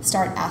we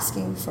start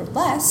asking for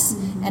less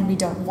and we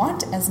don't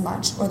want as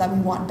much, or that we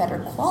want better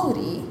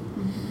quality,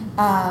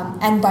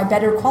 and by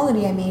better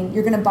quality, I mean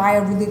you're going to buy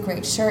a really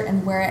great shirt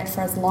and wear it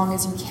for as long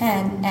as you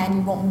can, and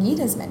you won't need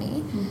as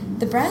many.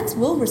 The brands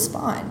will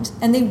respond,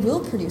 and they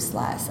will produce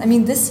less. I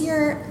mean, this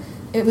year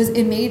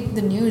it made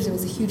the news. It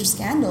was a huge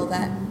scandal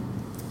that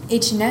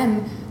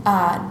H&M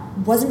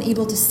wasn't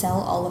able to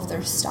sell all of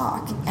their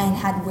stock and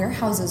had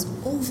warehouses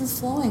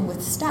overflowing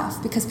with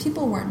stuff because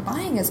people weren't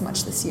buying as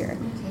much this year.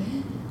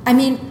 I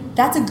mean,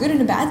 that's a good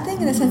and a bad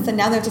thing in the sense that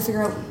now they have to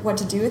figure out what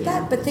to do with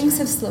that, but things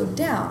have slowed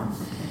down.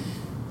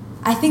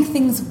 I think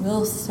things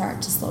will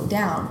start to slow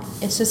down.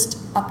 It's just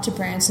up to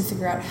brands to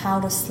figure out how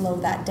to slow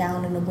that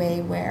down in a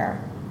way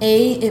where,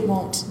 A, it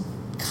won't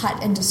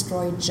cut and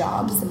destroy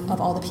jobs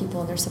of all the people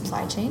in their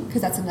supply chain,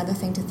 because that's another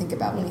thing to think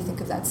about when you think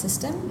of that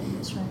system.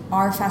 That's right.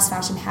 Our fast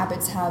fashion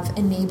habits have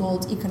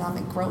enabled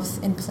economic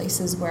growth in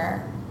places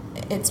where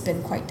it's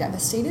been quite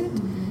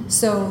devastated.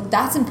 So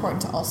that's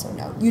important to also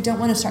note. You don't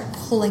want to start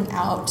pulling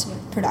out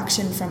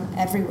production from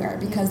everywhere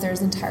because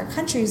there's entire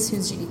countries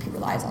whose GDP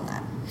relies on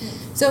that.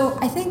 So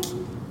I think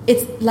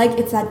it's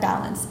that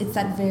balance. It's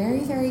that very,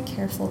 very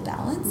careful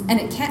balance, and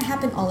it can't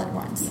happen all at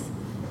once.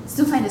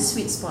 Still find a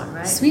sweet spot,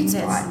 right? Sweet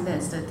spot.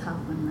 That's the tough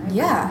one, right?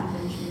 Yeah.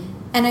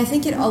 And I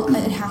think it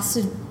has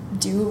to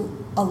do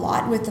a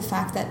lot with the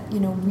fact that, you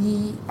know,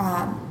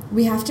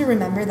 we have to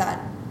remember that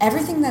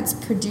everything that's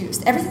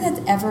produced, everything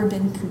that's ever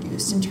been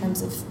produced in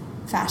terms of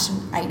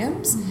fashion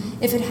items,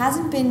 if it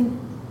hasn't been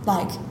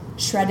like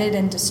shredded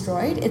and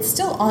destroyed, it's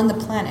still on the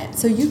planet.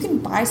 So you can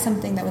buy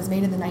something that was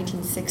made in the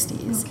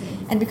 1960s.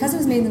 And because it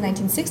was made in the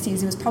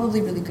 1960s, it was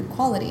probably really good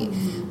quality.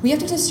 We have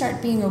to just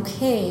start being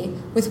okay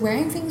with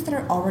wearing things that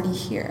are already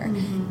here.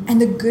 And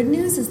the good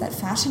news is that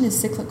fashion is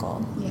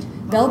cyclical.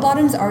 Bell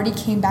bottoms already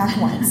came back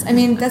once. I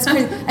mean, that's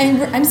crazy. I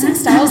mean, I'm seeing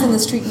styles on the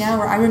street now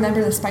where I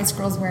remember the Spice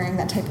Girls wearing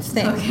that type of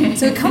thing.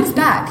 So it comes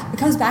back. It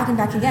comes back and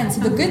back again. So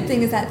the good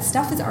thing is that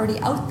stuff is already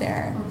out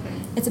there.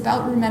 It's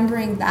about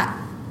remembering that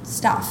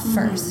stuff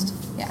first.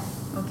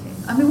 Okay.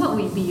 I mean, what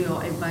would be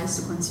your advice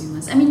to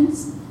consumers? I mean,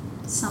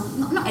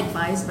 not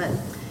advice, but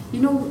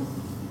you know,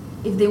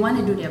 if they want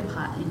to do their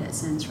part in that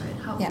sense, right?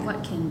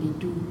 What can they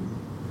do?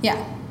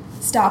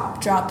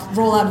 Stop, drop,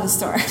 roll out of the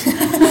store.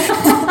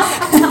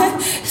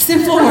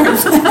 Simple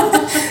words.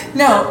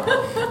 No.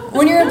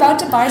 When you're about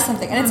to buy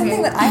something, and it's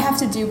something that I have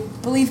to do,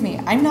 believe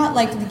me, I'm not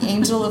like the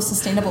angel of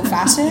sustainable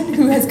fashion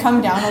who has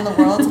come down on the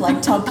world to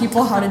like tell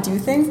people how to do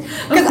things,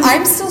 because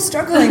I'm still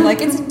struggling. Like,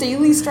 it's a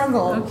daily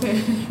struggle.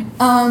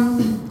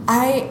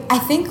 I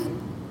think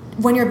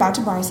when you're about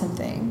to buy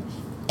something,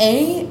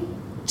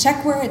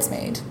 check where it's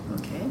made.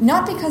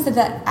 Not because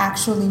that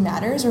actually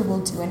matters or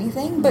will do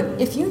anything, but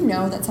if you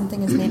know that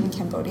something is made in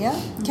Cambodia,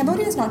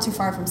 Cambodia is not too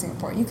far from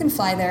Singapore. You can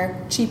fly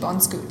there cheap on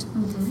Scoot.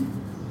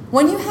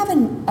 When you have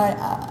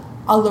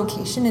a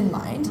location in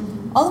mind,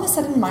 all of a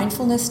sudden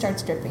mindfulness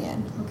starts dripping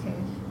in.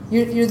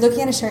 You're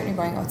looking at a shirt and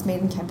you're going, oh, it's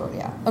made in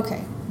Cambodia.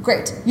 Okay,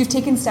 great. You've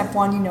taken step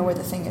one, you know where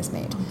the thing is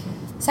made.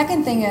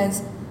 Second thing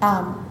is,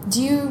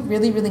 do you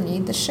really, really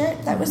need the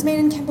shirt that was made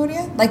in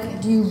Cambodia?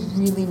 Like, do you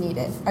really need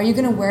it? Are you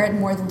going to wear it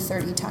more than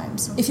 30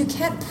 times? If you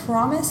can't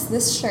promise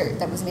this shirt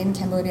that was made in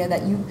Cambodia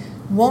that you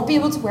won't be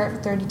able to wear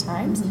it 30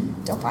 times,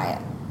 don't buy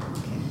it.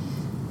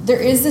 There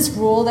is this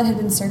rule that had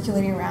been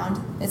circulating around.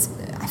 I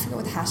forget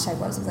what the hashtag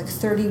was. It was like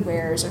 30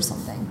 wears or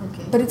something.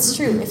 But it's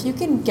true. If you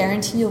can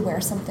guarantee you'll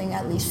wear something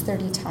at least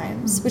 30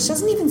 times, which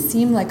doesn't even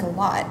seem like a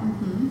lot,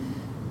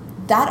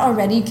 that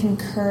already can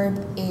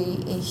curb a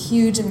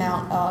huge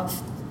amount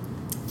of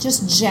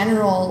just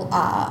general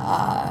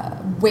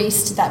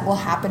waste that will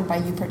happen by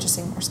you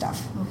purchasing more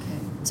stuff.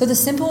 So the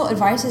simple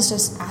advice is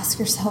just ask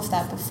yourself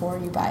that before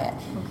you buy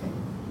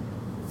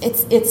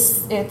it.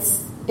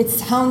 It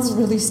sounds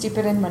really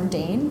stupid and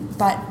mundane,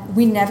 but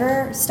we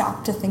never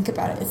stop to think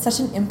about it. It's such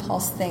an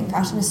impulse thing.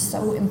 Fashion is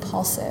so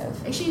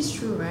impulsive. Actually, it's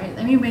true, right?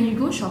 I mean, when you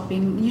go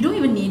shopping, you don't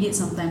even need it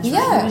sometimes,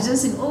 right? You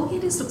just think, oh, okay,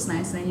 this looks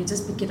nice, and then you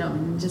just pick it up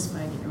and you just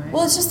buy it, right?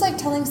 Well, it's just like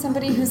telling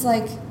somebody who's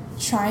like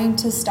trying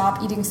to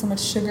stop eating so much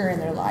sugar in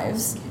their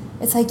lives.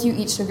 It's like you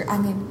eat sugar. I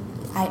mean,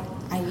 I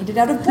eat it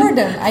out of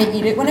boredom. I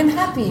eat it when I'm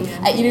happy.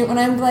 I eat it when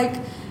I'm like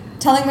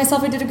telling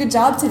myself I did a good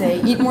job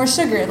today. Eat more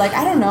sugar. Like,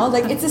 I don't know.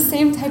 Like, it's the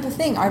same type of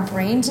thing. Our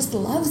brain just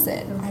loves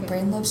it. Our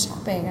brain loves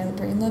shopping. Our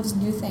brain loves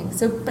new things.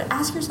 So, but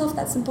ask yourself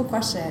that simple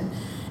question.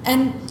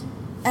 And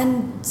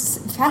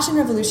Fashion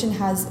Revolution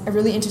has a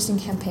really interesting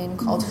campaign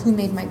called Who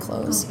Made My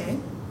Clothes? Okay.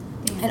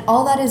 Yeah. And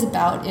all that is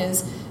about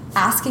is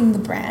asking the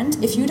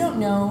brand, if you don't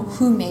know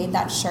who made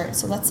that shirt,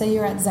 so let's say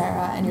you're at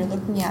Zara and you're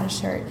looking at a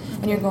shirt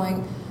and you're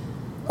going,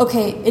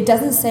 okay, it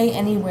doesn't say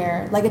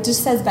anywhere, like it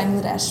just says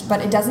Bangladesh, but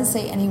it doesn't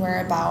say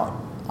anywhere about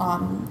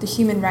the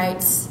human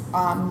rights,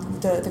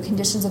 the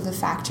conditions of the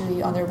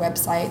factory on their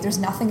website. There's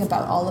nothing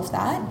about all of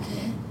that.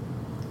 Okay.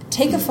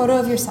 Take a photo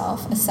of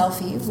yourself, a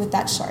selfie with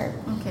that shirt.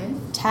 Okay.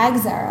 Tag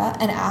Zara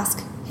and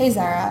ask, hey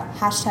Zara,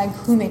 hashtag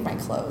who made my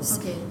clothes.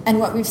 Okay. And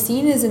what we've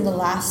seen is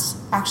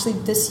actually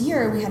this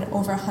year, we had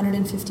over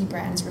 150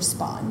 brands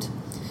respond.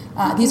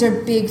 These are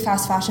big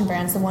fast fashion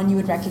brands, the one you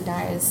would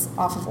recognize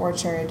off of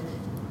Orchard.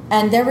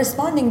 And they're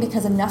responding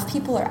because enough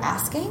people are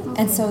asking,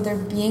 and so they're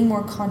being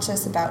more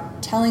conscious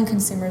about telling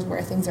consumers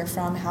where things are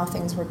from, how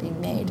things were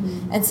being made.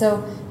 And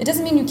so it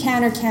doesn't mean you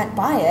can or can't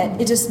buy it.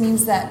 It just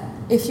means that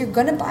if you're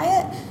going to buy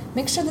it,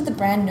 make sure that the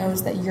brand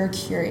knows that you're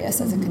curious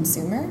as a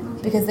consumer,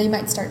 because they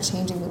might start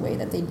changing the way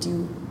that they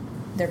do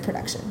their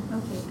production.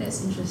 Okay,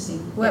 that's interesting.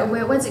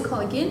 What's it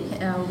called again?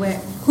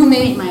 Who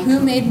made my clothes? Who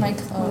made my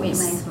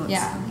clothes?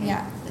 Yeah, okay.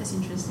 yeah. That's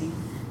interesting.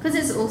 Because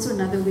it's also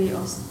another way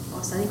of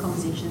starting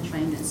conversations,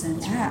 right? In that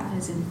sense, yeah. Right?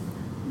 As in,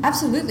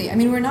 absolutely. I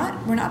mean, we're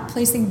not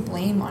placing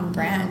blame on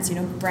brands. You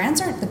know, brands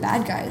aren't the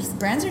bad guys.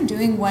 Brands are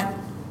doing what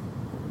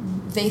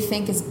they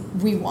think is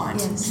we want,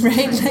 yes,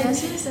 right? Like,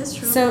 yes, that's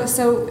true.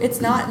 So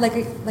it's not like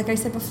I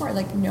said before,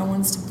 like no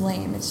one's to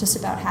blame. It's just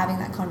about having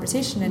that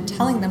conversation and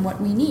telling them what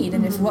we need.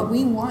 And if what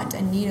we want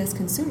and need as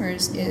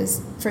consumers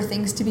is for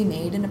things to be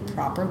made in a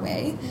proper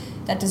way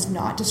that does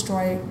not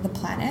destroy the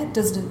planet,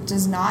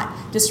 does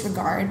not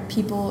disregard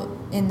people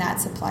in that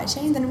supply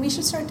chain, then we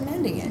should start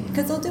demanding it,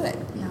 because they'll do it.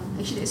 Yeah,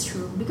 actually, it's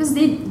true, because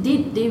they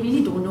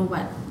really don't know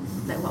what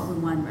we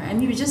want, right? I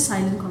mean, we just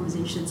silent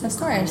conversations. Of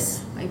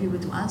course. But if we were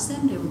to ask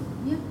them, they would,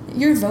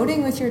 You're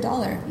voting with your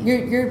dollar.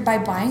 You're by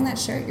buying that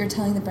shirt, you're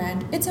telling the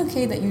brand, it's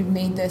okay that you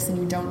made this and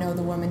you don't know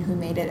the woman who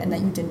made it and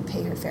that you didn't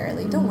pay her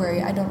fairly. Don't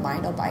worry, I don't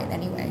mind, I'll buy it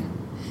anyway.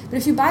 But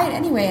if you buy it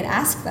anyway and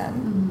ask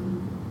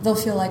them, they'll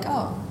feel like,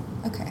 oh,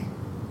 okay,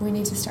 we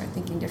need to start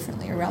thinking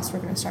differently, or else we're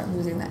going to start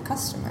losing that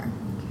customer.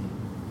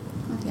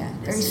 Okay. Yeah,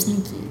 very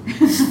sneaky.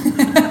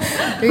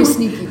 Very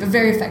sneaky, but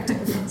very effective.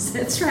 Yes,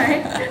 that's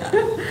right.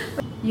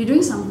 You're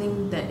doing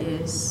something that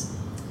is,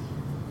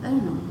 I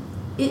don't know,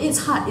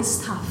 it's hard,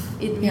 it's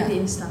tough. It really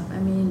is tough. I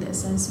mean, in that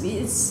sense,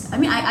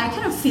 I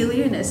kind of feel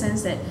you in that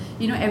sense that,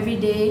 you know, every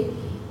day,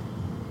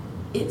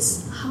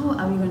 it's how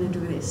are we going to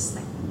do this?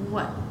 Like,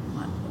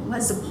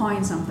 what's the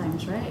point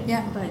sometimes, right?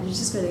 Yeah. But you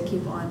just got to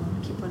keep on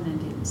at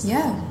it.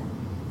 Yeah.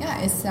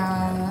 Yeah, it's,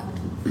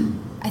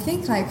 I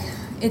think, like,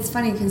 it's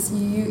funny because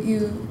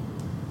you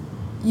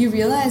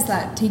realize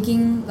that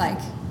taking, like,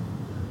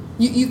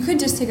 you could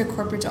just take a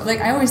corporate job.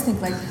 Like, I always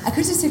think, like, I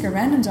could just take a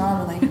random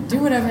job and, like, do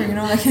whatever, you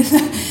know, like,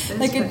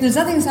 there's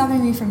nothing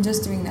stopping me from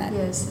just doing that.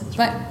 Yes, that's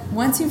but right.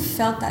 Once you've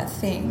felt that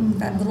thing,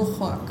 that little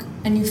hook,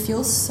 and you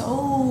feel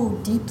so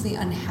deeply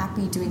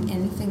unhappy doing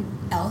anything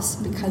else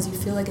because you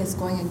feel like it's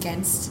going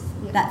against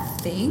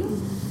that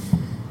thing,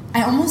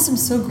 I almost am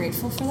so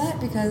grateful for that,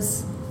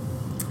 because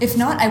if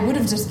not, I would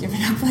have just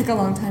given up, like, a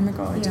long time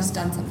ago and just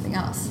done something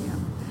else. Yeah.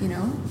 You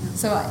know? Yeah.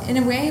 So in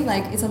a way,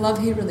 like, it's a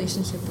love-hate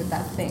relationship with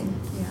that thing.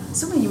 Yeah.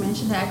 So when you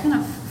mentioned that, I kind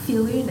of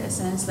feel you in that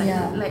sense. Like,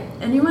 like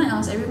everyone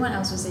else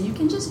will say, you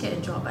can just get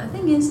a job. But the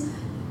thing is,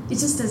 it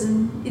just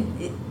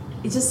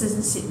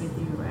doesn't sit with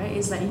you, right?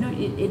 It's like, you know,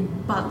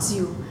 it bugs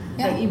you.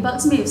 Yeah. Like, it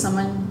bugs me if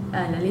someone,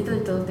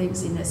 little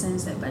things in that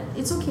sense that, but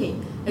it's okay.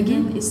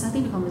 Again, it's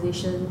starting the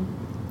conversation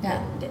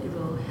that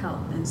will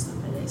help and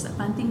stuff like that. It's like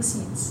planting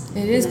seeds.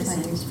 It is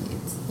planting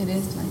seeds. It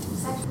is planting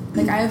seeds.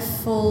 Like, I have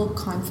full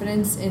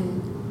confidence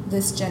in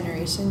this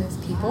generation of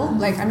people.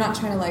 Like, I'm not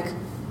trying to, like,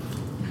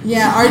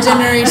 our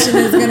generation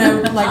is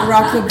gonna, like,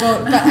 rock the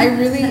boat, but I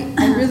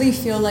really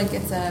feel like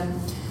it's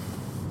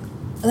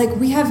like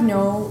we have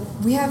no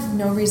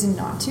reason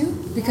not to,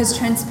 because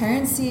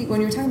transparency,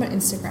 when you're talking about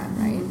Instagram,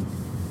 right,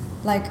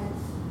 like,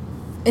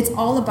 it's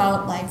all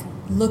about, like,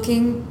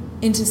 looking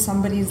into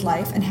somebody's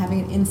life and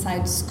having an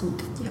inside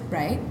scoop,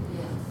 right?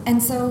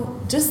 And so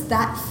just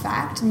that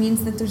fact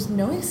means that there's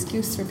no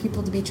excuse for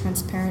people to be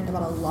transparent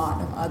about a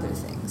lot of other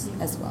things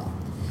as well.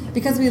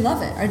 Because we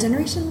love it. Our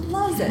generation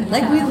loves it.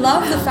 Like, we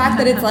love the fact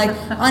that it's, like,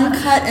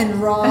 uncut and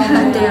raw,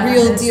 like the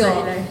real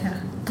deal.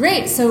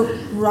 Great. So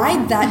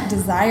ride that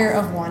desire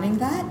of wanting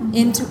that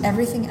into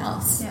everything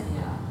else.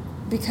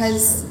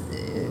 Because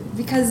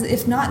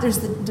if not, there's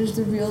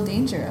the real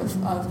danger of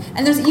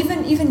and there's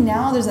even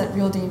now there's that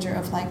real danger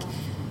of, like,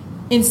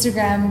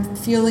 Instagram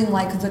feeling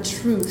like the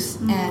truth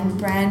and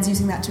brands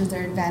using that to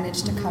their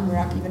advantage to cover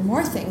up even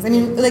more things. I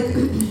mean, like,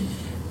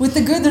 with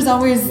the good, there's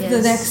always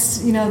the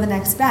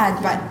next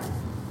bad.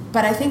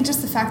 But I think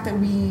just the fact that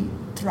we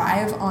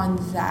thrive on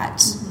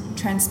that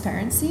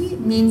transparency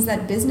means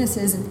that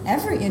businesses in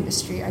every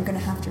industry are going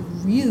to have to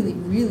really,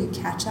 really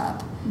catch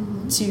up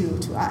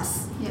to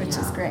us, which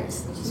is great.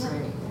 Which is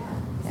great.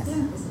 Yeah.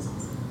 This is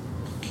awesome.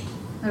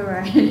 All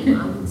right.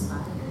 I'm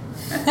inspired.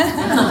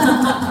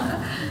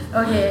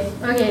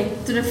 Okay,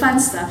 to the fun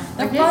stuff.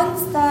 The Okay? fun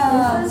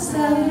stuff.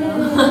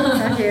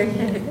 Okay.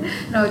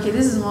 No, okay,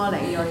 this is more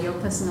like your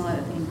personal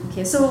thing.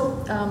 Okay,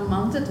 so I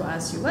wanted to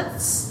ask you,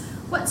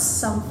 what's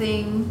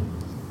something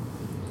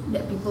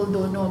that people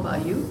don't know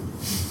about you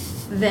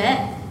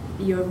that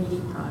you're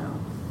really proud of?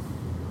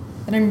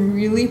 That I'm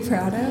really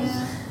proud of?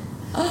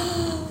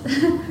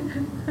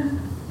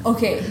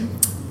 Okay,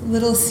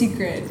 little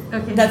secret.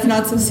 Okay. That's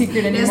not so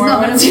secret It's anymore.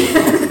 not a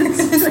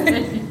secret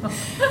anymore.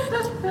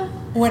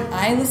 When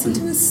I listen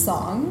to a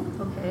song,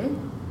 Okay.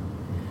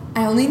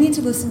 I only need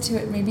to listen to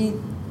it maybe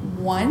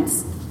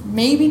once,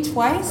 maybe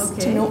twice to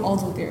Okay. know all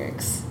the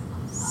lyrics.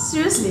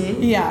 Seriously?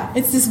 Yeah,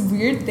 it's this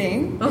weird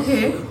thing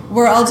Okay.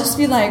 where I'll just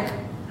be like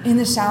in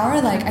the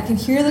shower, like I can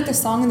hear like a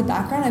song in the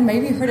background. I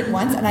maybe heard it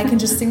once, and I can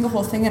just sing the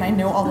whole thing, and I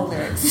know all the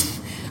lyrics.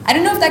 I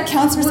don't know if that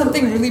counts for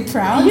something really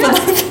proud. Yeah. But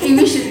like,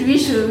 we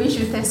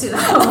should test it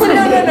out.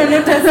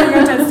 no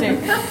testing.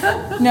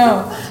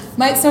 No,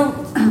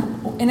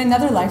 in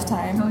another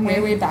lifetime,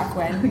 way back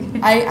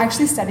when, I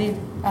actually studied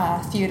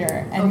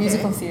theater and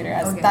musical theater.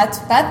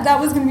 That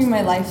was going to be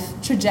my life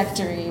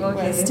trajectory,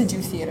 was to do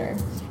theater.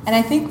 And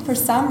I think for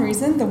some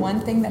reason, the one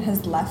thing that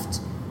has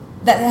left,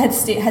 that has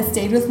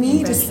stayed with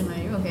me,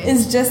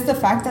 is just the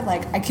fact that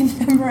like I can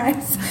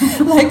memorize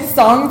like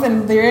songs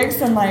and lyrics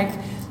and like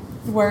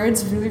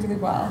words really, really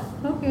well.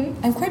 Okay.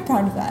 I'm quite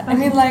proud of that. I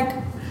mean, like,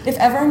 if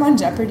ever I'm on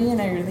Jeopardy and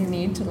I really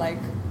need to like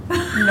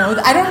know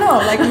I don't know,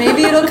 like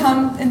maybe it'll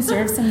come and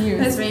serve some use.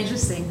 That's very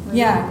interesting.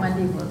 Yeah.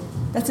 Monday will.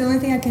 That's the only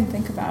thing I can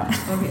think about.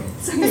 Okay.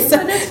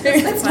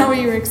 That's not what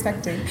you were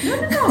expecting.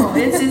 No.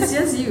 It's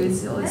just you.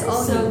 It's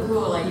all so you.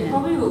 cool. Like you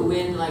probably would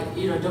win. Like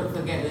don't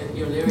forget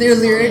your lyrics. Their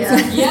lyrics.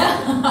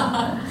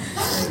 Yeah.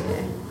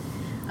 Okay.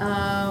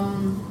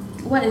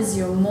 What is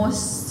your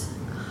most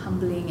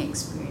humbling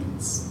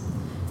experience?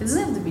 It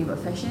doesn't have to be about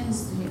fashion.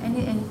 It's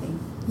anything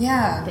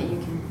Yeah. that you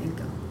can think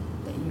of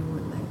that you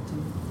would like to.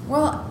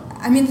 Well,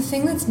 I mean, the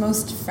thing that's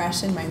most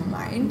fresh in my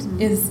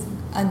mind is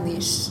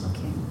Unleashed.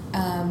 Okay.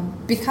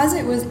 Because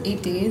it was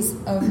 8 days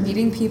of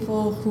meeting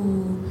people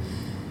who...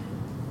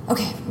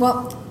 Okay,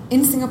 well,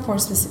 in Singapore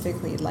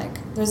specifically, like,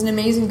 there's an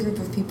amazing group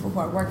of people who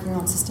are working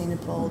on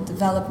sustainable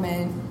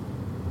development.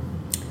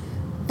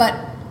 But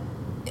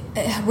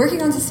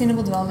working on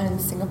sustainable development in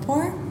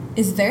Singapore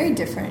is very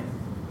different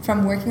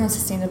from working on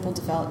sustainable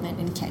development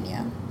in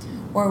Kenya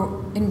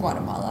or in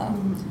Guatemala.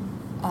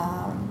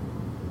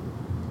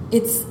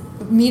 It's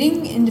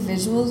meeting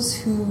individuals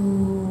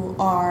who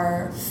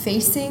are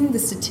facing the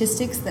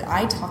statistics that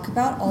I talk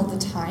about all the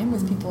time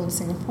with people in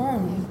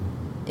Singapore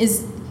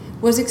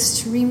was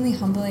extremely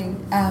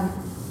humbling.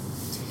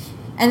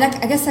 And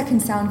I guess that can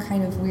sound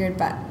kind of weird,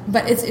 but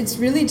it's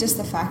really just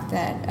the fact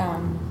that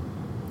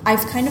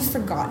I've kind of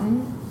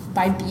forgotten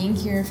by being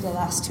here for the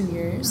last 2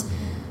 years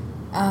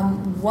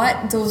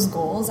what those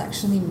goals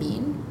actually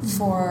mean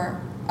for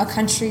a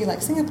country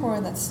like Singapore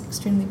that's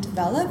extremely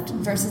developed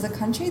versus a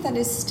country that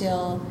is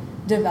still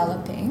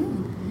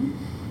developing.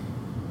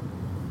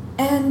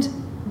 And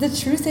the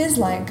truth is,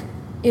 like,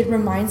 it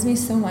reminds me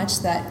so much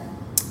that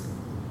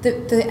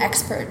the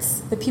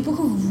experts, the people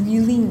who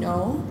really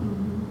know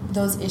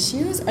those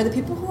issues, are the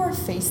people who are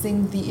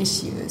facing the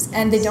issues.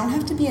 And they don't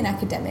have to be an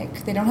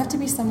academic. They don't have to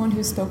be someone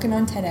who's spoken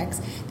on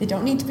TEDx. They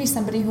don't need to be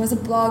somebody who has a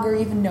blog or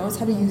even knows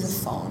how to use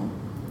a phone.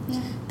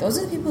 Yeah. Those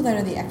are the people that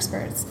are the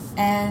experts.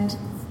 And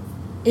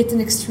it's an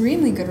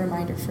extremely good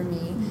reminder for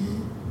me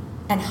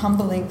and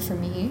humbling for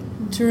me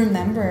to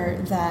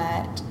remember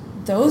that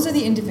those are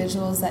the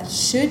individuals that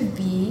should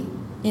be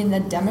in the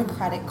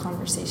democratic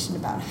conversation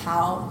about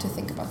how to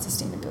think about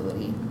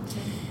sustainability.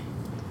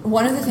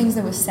 One of the things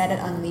that was said at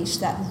Unleashed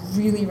that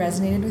really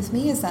resonated with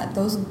me is that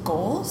those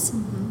goals,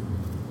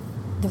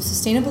 those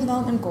sustainable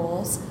development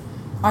goals,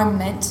 are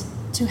meant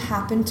to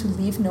happen to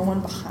leave no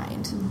one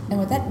behind. And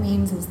what that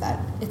means is that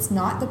it's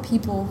not the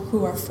people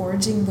who are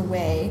forging the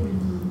way,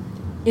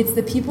 it's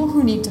the people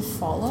who need to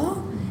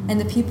follow and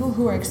the people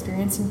who are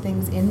experiencing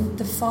things in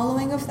the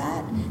following of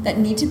that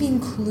need to be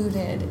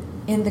included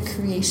in the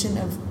creation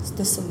of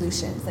the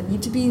solutions, that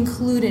need to be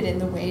included in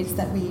the ways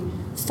that we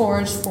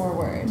forge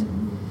forward,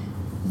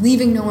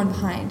 leaving no one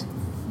behind.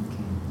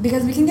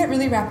 Because we can get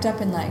really wrapped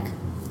up in like,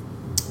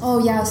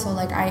 oh yeah, so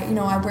like I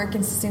work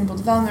in sustainable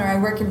development, or I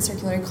work in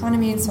circular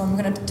economy, and so I'm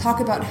going to talk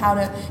about how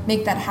to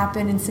make that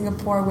happen in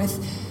Singapore with,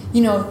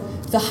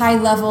 the high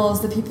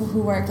levels, the people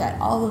who work at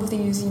all of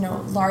these,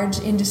 large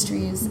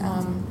industries.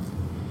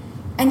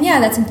 And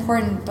yeah, that's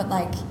important, but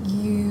like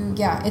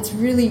it's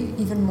really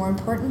even more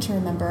important to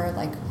remember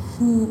like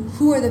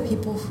who are the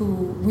people who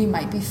we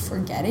might be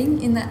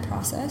forgetting in that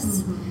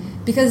process.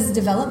 Because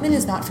development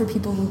is not for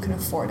people who can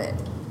afford it.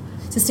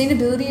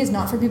 Sustainability is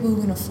not for people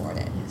who can afford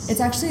it. Yes. It's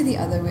actually the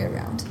other way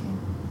around.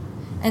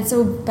 And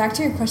so back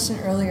to your question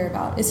earlier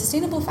about, is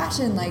sustainable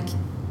fashion like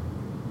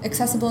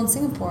accessible in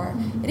Singapore?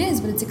 It is,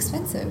 but it's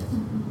expensive.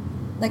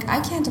 Like,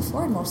 I can't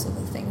afford most of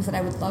the things that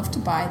I would love to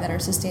buy that are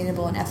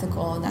sustainable and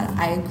ethical and that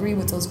I agree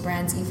with those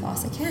brands'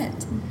 ethos. I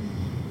can't.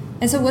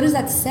 And so what does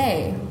that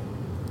say?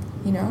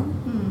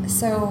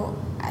 So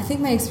I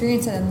think my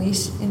experience at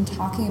Unleash in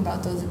talking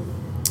about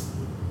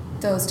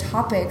those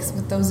topics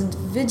with those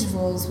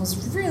individuals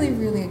was really,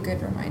 really a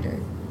good reminder.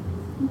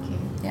 Okay.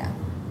 Yeah.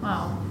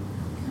 Wow.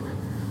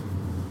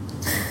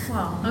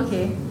 Wow.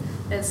 Okay.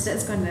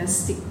 That's gonna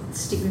stick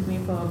with me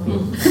for a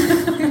bit.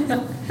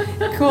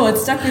 Cool. It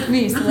stuck with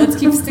me, so let's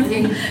keep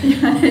sticking.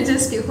 Yeah,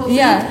 just keep hopefully.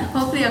 Yeah.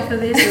 Hopefully after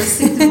this, it'll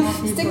stick to more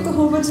people. Stick to a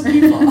whole bunch of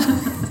people.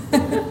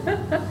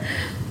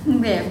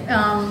 Okay.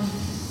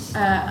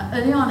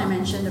 Earlier on,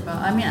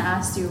 I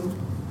asked you,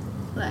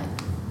 like,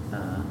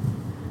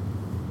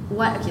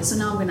 what? Okay, so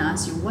now I'm gonna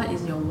ask you, what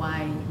is your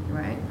why,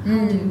 right?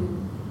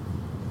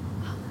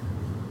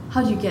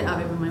 How do you get up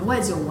every morning? What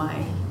is your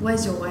why? What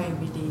is your why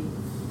every day?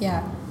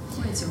 Yeah.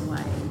 What is your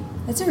why?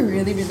 That's a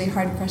really, really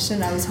hard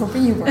question. I was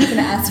hoping you weren't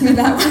gonna ask me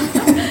that one.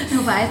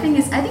 No, but I think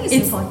it's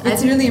important.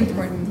 It's really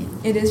important.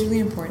 It is really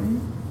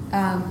important,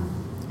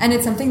 and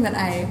it's something that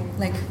I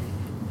like.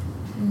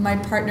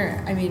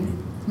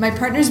 My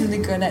partner's really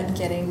good at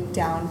getting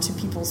down to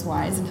people's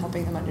whys and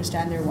helping them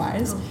understand their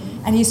whys. Okay.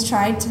 And he's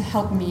tried to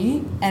help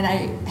me, and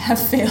I have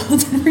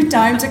failed every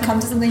time to come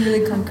to something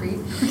really concrete.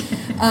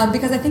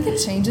 Because I think it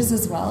changes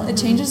as well. It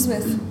changes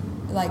with,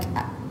 like,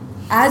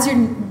 as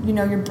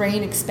your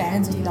brain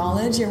expands with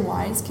knowledge, your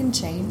whys can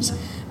change.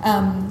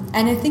 And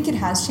I think it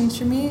has changed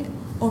for me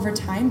over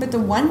time, but the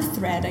one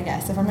thread, I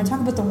guess, if I'm going to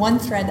talk about the one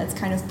thread that's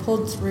kind of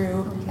pulled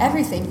through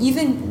everything,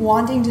 even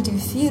wanting to do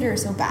theater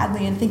so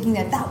badly and thinking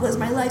that was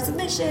my life's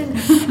mission,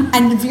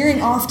 and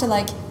veering off to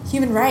like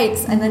human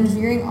rights, and then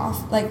veering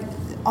off, like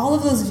all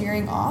of those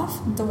veering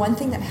off, the one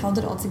thing that held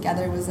it all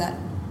together was that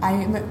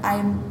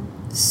I'm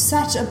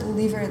such a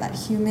believer that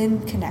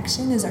human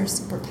connection is our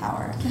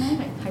superpower. Can I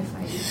like high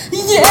five you?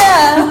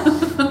 Yeah!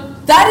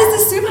 That is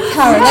the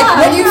superpower. Yeah,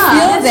 like when you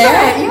feel there,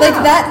 right, yeah.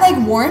 like that,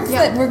 like warmth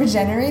that we're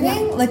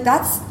generating, like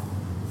that's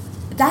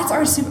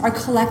our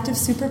collective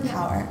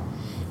superpower.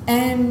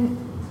 And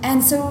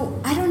so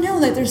I don't know,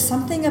 like there's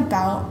something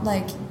about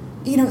like,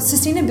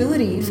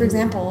 sustainability, for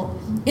example,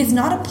 is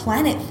not a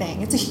planet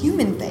thing. It's a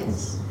human thing.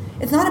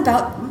 It's not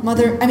about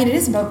it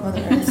is about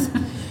Mother Earth.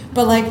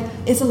 But like,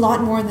 it's a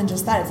lot more than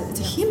just that. It's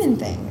a human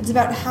thing. It's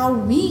about how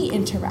we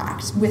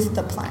interact with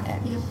the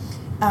planet.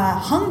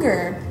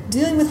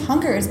 Dealing with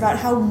hunger is about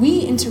how we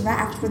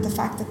interact with the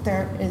fact that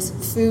there is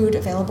food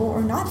available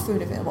or not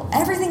food available.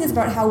 Everything is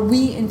about how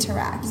we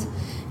interact.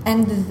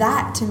 And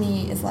that, to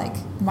me, is like,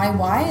 my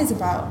why is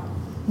about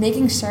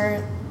making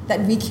sure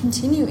that we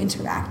continue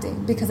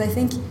interacting. Because I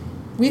think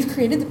we've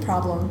created the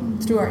problem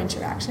through our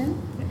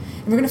interaction.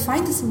 And we're going to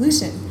find the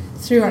solution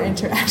through our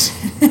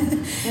interaction.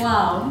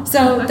 Wow.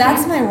 So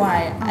that's my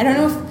why. I don't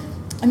know if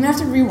I'm gonna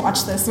have to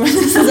rewatch this when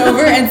this is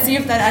over and see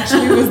if that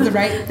actually was the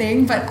right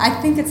thing, but I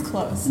think it's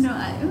close.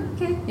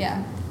 Okay.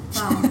 Yeah.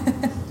 Wow.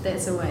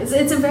 That's a why.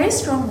 It's a very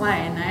strong why,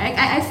 and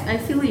I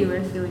feel you.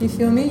 I feel you. You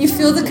feel me? You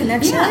feel the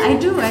connection? Yeah, I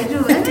do. I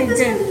think Okay, that's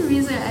good. one of the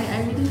reason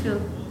I really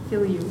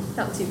feel you. I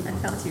felt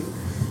you.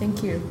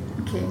 Thank you.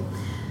 Okay.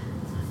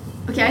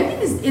 Okay, I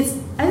think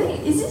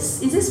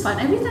is this fun?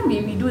 Every time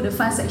we do the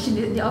fun section,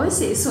 they always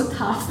say it's so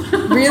tough.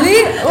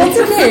 Really? Well, it's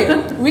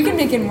okay. We can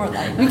make it more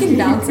light. We can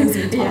bounce as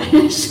we talk.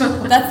 Yeah,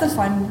 sure. That's the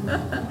fun.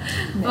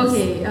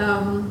 Okay,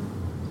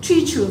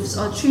 3 truths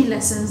or 3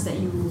 lessons that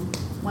you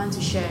want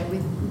to share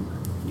with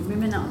the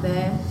women out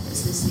there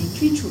that's listening.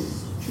 3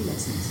 truths, 3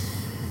 lessons.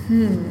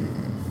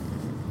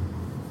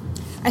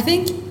 I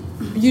think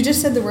you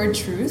just said the word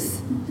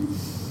truth.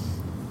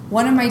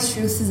 One of my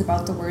truths is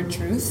about the word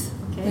truth,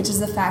 which is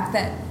the fact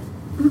that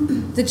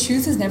the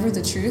truth is never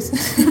the truth.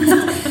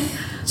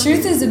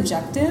 Truth is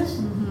objective.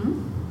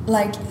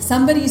 Like,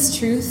 somebody's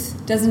truth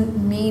doesn't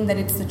mean that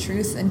it's the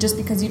truth, and just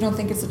because you don't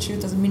think it's the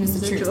truth doesn't mean it's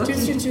the truth.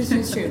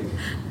 Truth.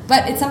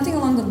 But it's something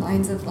along the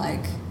lines of,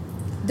 like,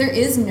 there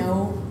is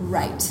no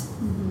right.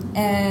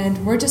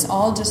 And we're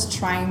all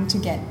trying to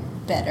get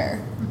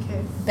better.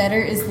 Okay.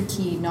 Better is the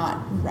key, not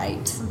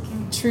right.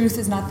 Okay. Truth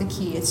is not the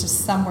key. It's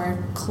just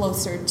somewhere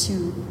closer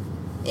to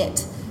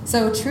it.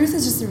 So truth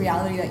is just the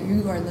reality that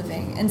you are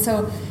living. And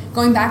so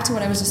going back to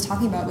what I was just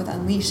talking about with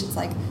Unleash, it's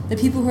like the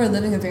people who are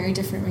living a very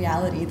different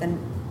reality than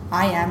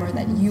I am or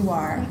that you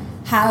are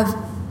have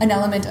an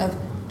element of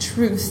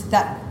truth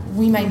that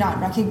we might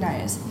not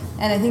recognize.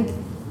 And I think,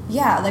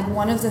 like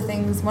one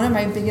of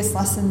my biggest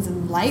lessons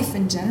in life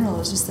in general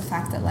is just the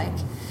fact that, like,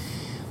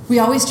 we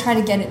always try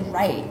to get it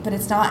right, but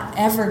it's not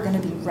ever going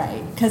to be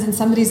right, because in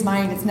somebody's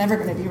mind it's never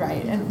going to be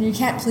right, and you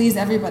can't please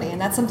everybody, and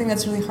that's something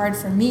that's really hard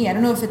for me. I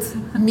don't know if it's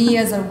me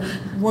as a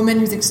woman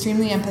who's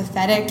extremely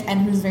empathetic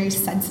and who's very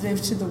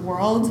sensitive to the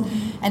world,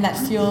 and that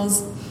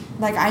feels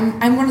like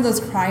I'm one of those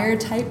crier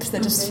types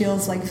that just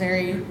feels like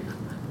very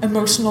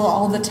emotional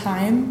all the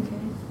time.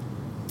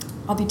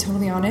 I'll be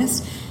totally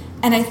honest.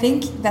 And I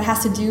think that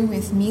has to do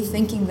with me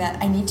thinking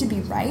that I need to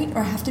be right, or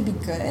I have to be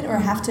good, or I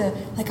have to,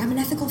 like, I'm an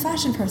ethical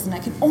fashion person. I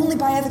can only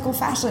buy ethical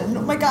fashion.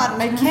 Oh my God,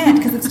 and I can't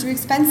because it's too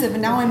expensive,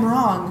 and now I'm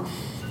wrong.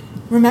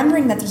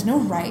 Remembering that there's no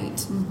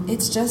right.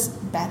 It's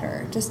just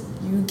better. Just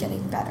you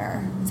getting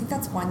better. I think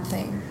that's one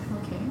thing.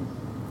 Okay.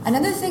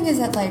 Another thing is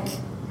that, like,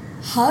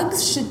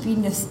 hugs should be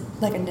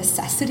like a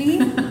necessity.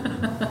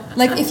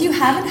 Like, if you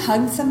haven't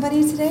hugged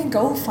somebody today,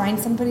 go find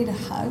somebody to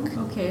hug.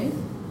 Okay.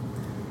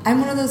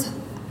 I'm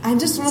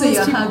just one of those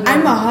people. Hugger.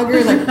 I'm a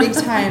hugger, like, big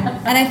time.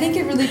 And I think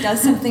it really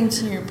does something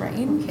to your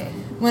brain. Okay.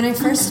 When I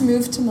first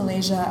moved to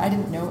Malaysia, I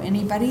didn't know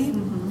anybody.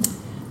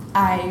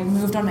 I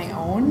moved on my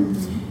own.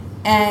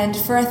 And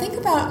for, I think,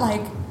 about,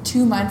 like,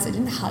 2 months, I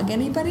didn't hug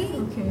anybody.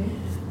 Okay.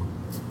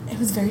 It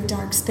was a very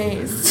dark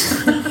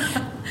space.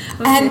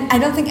 Okay. And I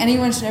don't think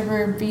anyone should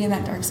ever be in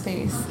that dark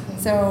space. Okay.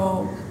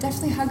 So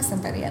definitely hug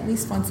somebody at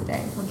least once a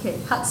day. Okay.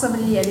 Hug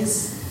somebody at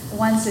least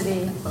once a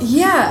day.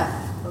 Yeah.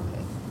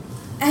 Okay.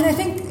 And I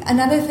think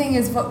another thing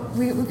is what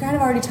we kind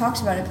of already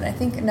talked about it, but I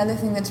think another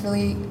thing that's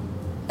really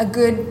a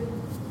good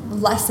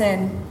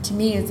lesson to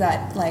me is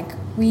that, like,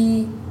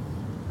 we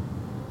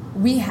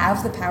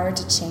have the power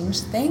to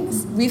change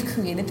things. We've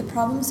created the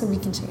problem, so we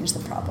can change the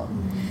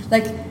problem.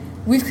 Like,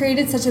 we've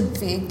created such a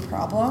big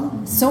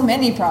problem, so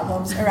many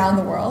problems around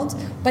the world,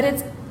 but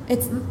it's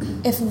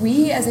if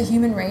we as a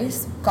human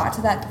race got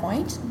to that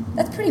point,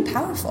 that's pretty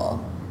powerful.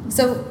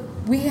 So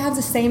we have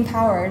the same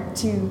power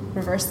to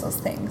reverse those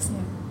things.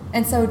 Yeah.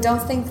 And so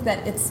don't think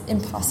that it's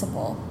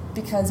impossible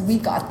because we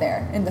got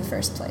there in the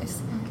first place.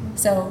 Okay.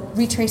 So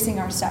retracing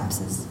our steps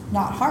is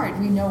not hard.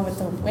 We know what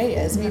the way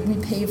is. We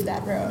paved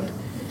that road. Yeah,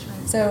 that's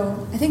right.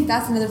 So I think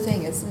that's another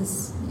thing is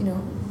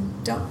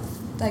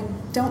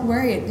don't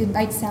worry. It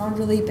might sound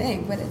really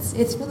big, but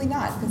it's really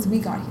not because we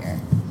got here.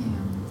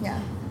 Yeah. Yeah.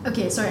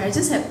 Okay, sorry. I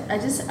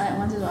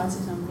wanted to ask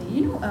you something.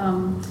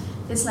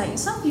 It's like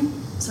some people.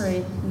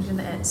 Sorry,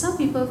 some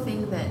people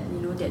think that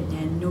that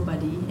they're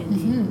nobody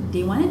and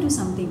they want to do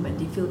something, but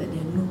they feel that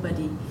they're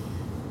nobody.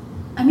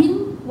 I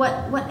mean,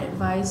 what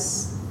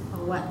advice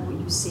or what would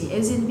you say?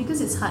 As in, because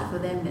it's hard for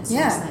them. That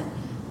sense that,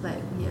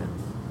 like, yeah.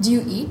 Do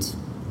you eat?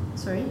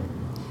 Sorry.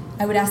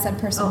 I would ask that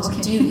person. Oh,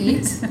 okay. Do you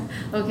eat?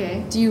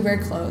 Okay. Do you wear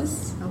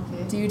clothes?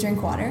 Okay. Do you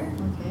drink water?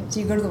 Okay. Do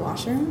you go to the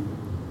washroom?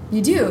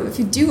 You do. If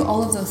you do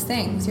all of those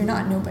things, you're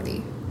not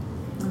nobody.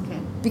 Okay.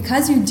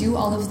 Because you do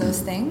all of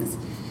those things,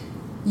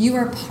 you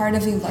are part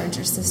of a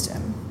larger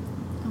system.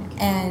 Okay.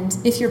 And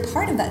if you're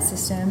part of that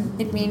system,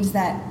 it means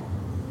that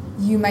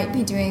you might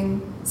be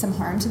doing some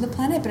harm to the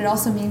planet, but it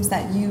also means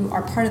that you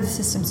are part of the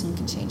system so you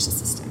can change the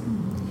system.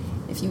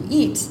 If you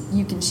eat,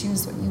 you can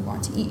choose what you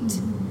want to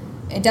eat.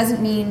 It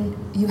doesn't mean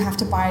you have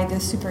to buy the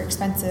super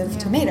expensive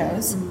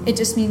tomatoes. It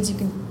just means you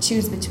can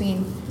choose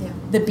between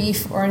the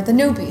beef or the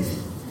no beef.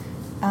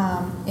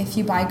 If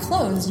you buy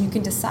clothes, you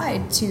can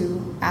decide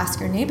to ask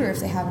your neighbor if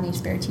they have any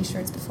spare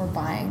t-shirts before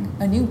buying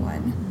a new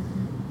one.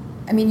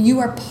 I mean, you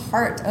are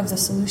part of the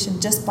solution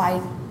just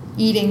by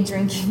eating,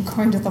 drinking,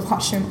 going to the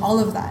washroom, all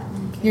of that.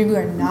 You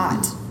are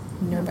not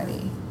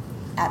nobody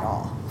at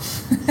all.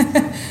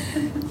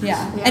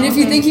 And if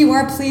you think you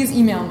are, please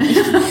email me.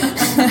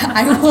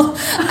 I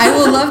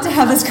will love to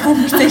have this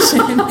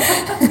conversation.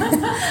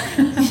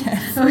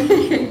 Yes.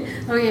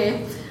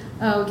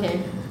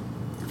 Okay.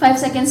 5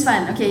 seconds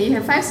fun. Okay, you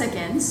have 5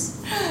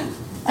 seconds.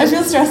 I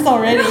feel stressed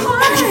already.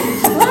 Why?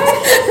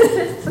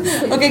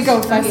 Okay,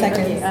 go. 5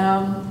 seconds. Okay,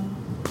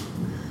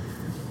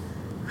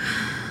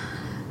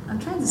 I'm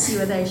trying to see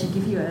whether I should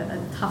give you a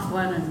tough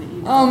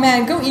one. Oh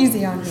man, go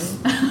easy on me.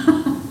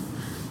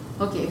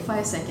 Okay,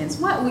 5 seconds.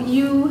 What would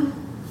you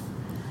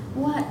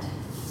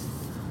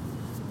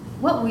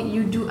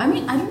do? I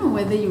mean, I don't know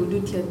whether you would do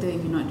theatre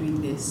if you're not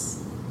doing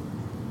this.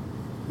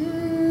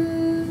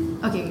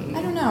 Okay.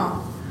 I don't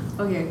know.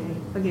 Okay.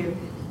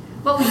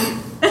 What would you?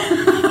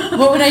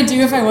 What would I do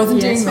if I wasn't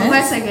doing this?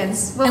 5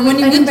 seconds. And when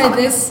you mean by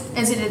this,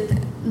 as in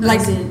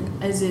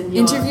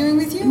your, interviewing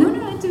with you? No,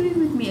 interviewing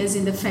with me as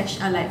in the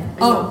fashion.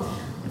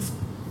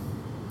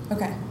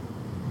 Okay.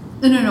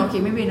 No. Okay,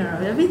 maybe no.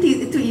 That'll be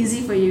too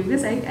easy for you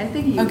because I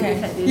think you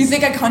had this. You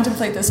think I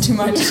contemplate this too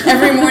much?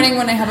 Every morning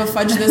when I have a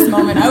fudge this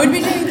moment, I would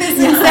be doing this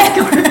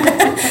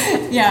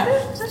instead. Yeah,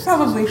 that's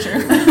probably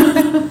true.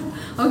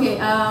 Okay.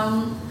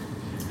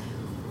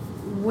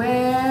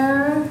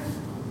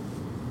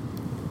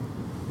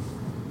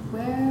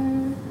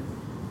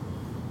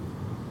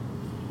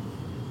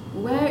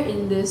 Where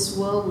in this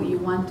world would you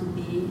want to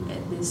be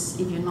at this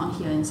if you're not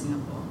here in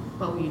Singapore?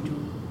 What would you do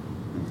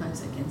in 5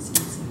 seconds in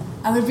Singapore?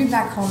 I would be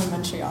back home in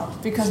Montreal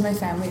because my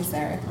family's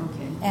there.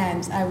 Okay.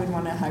 And I would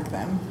want to hug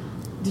them.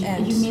 Do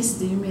you miss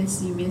Oh,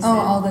 them?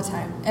 all the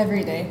time.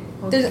 Every day.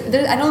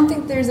 Okay. I don't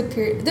think there's a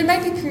period. There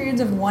might be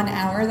periods of 1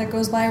 hour that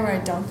goes by where I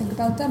don't think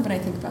about them, but I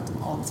think about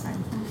them all the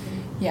time. Okay.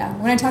 Yeah.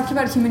 When I talked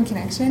about human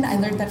connection, I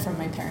learned that from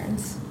my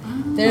parents.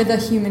 They're the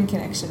human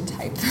connection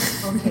type.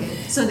 Okay.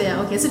 So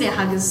they're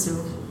huggers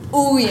too.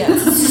 Oh,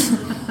 yes.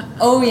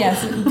 Oh,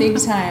 yes. Big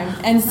time.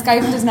 And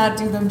Skype does not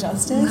do them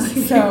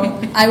justice. So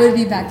I would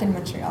be back in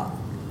Montreal.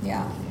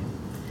 Yeah.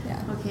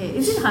 Okay.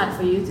 Is it hard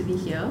for you to be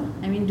here?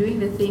 I mean, doing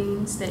the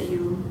things that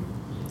you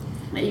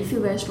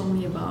feel very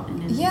strongly about, and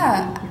then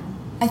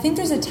I think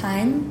there's a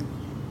time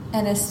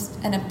and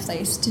a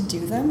place to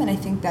do them, and I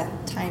think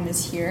that time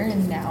is here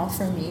and now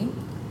for me,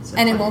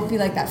 and it won't be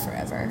like that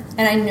forever.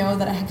 And I know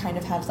that I kind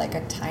of have like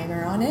a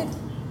timer on it,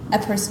 a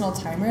personal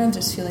timer. I'm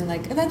just feeling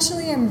like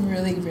eventually I'm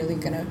really, really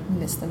going to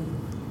miss them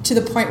to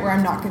the point where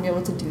I'm not going to be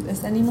able to do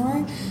this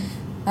anymore.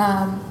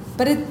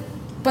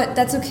 But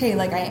that's okay.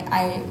 Like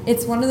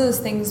it's one of those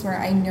things where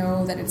I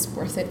know that it's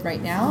worth it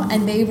right now,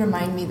 and they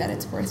remind me that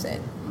it's worth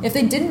it. If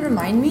they didn't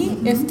remind me,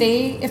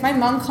 if my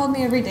mom called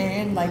me every day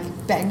and like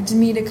begged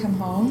me to come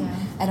home,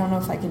 I don't know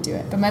if I could do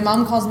it. But my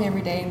mom calls me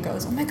every day and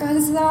goes, "Oh my God,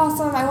 this is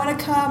awesome! I want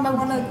to come. I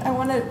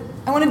want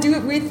to do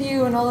it with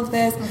you and all of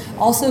this.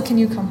 Also, can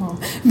you come home?"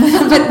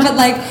 but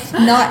like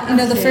not,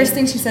 the first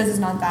thing she says is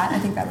not that. I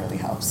think that really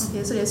helps.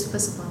 Okay, so they're super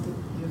supportive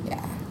of you.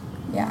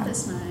 Yeah.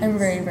 That's nice. I'm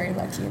very, very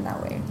lucky in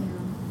that way.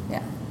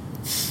 Yeah.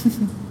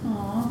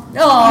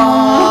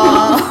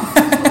 Aww.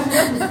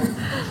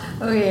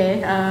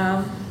 Okay.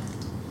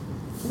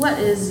 What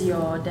is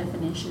your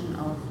definition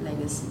of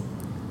legacy?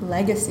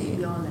 Legacy.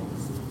 Your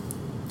legacy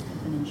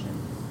definition.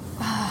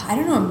 I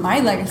don't know what my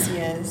legacy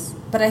is,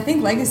 but I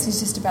think legacy is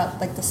just about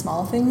like the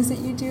small things that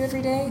you do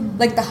every day,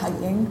 like the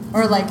hugging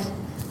or like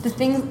the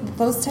things,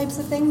 those types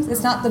of things.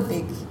 It's not the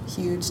big,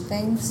 huge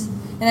things,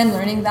 and I'm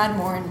learning that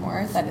more and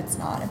more, that it's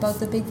not about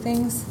the big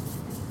things.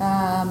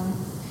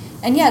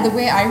 And yeah, the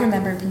way I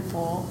remember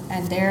people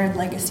and their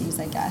legacies,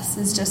 I guess,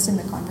 is just in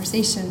the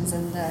conversations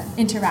and the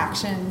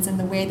interactions and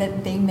the way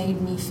that they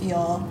made me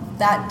feel.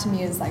 That to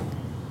me is like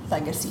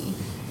legacy.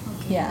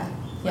 Okay.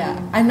 Yeah.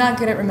 I'm not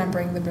good at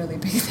remembering the really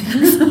big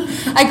things.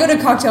 I go to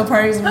cocktail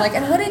parties and I'm like,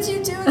 and what did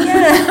you do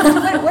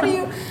again? what are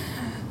you?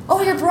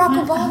 Oh, you're Barack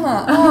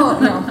Obama. Oh,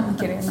 no, I'm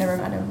kidding. I've never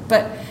met him.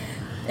 But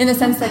in the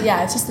sense that,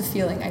 yeah, it's just the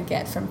feeling I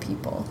get from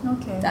people.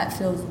 Okay. That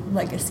feels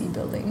legacy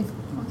building.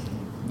 Okay.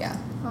 Yeah.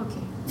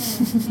 Okay.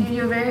 Yeah.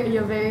 You're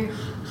very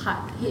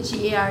heart,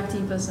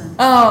 H-E-A-R-T person.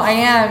 Oh, I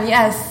am,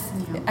 yes.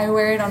 Yeah. I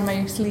wear it on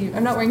my sleeve.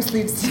 I'm not wearing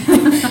sleeves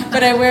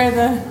but I wear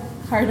the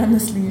heart on the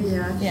sleeve.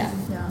 Yeah.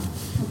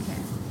 Okay.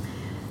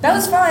 That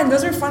was fun.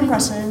 Those were fun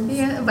questions.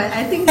 Yeah, but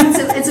I think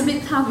it's a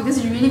bit tough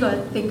because you really got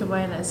to think about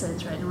it in that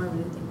sense, right? No one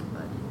really think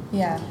about it.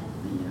 Yeah.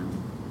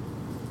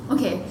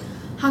 Okay.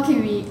 How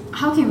can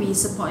we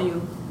support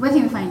you? Where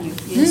can we find you?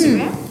 Your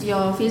Instagram,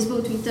 your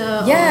Facebook,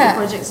 Twitter, or the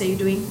projects that you're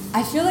doing?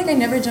 I feel like I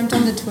never jumped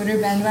on the Twitter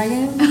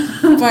bandwagon,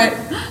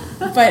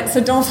 but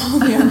so don't follow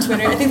me on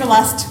Twitter. I think the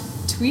last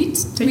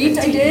tweet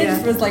I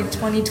did was like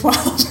 2012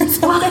 or something.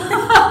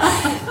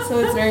 So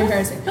it's very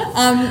embarrassing.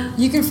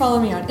 You can follow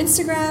me on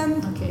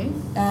Instagram. Okay.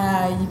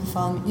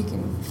 You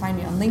can find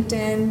me on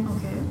LinkedIn.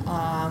 Okay.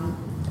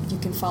 You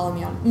can follow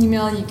me on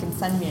email. You can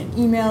send me an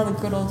email the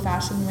good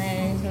old-fashioned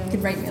way. Okay. You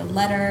could write me a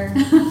letter.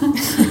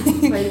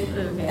 Okay.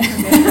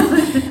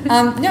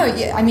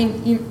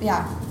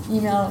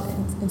 Email,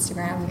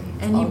 Instagram. Okay.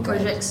 Any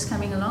projects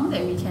coming along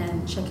that we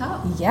can check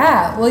out?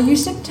 Yeah. Well, you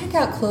should check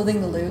out Clothing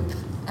the Loop.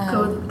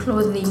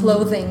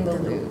 Clothing the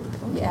Loop.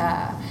 Okay.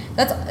 Yeah.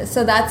 That's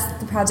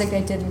the project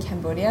I did in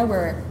Cambodia,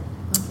 where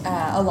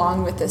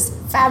along with this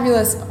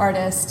fabulous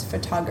artist,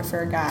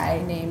 photographer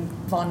guy named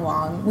Von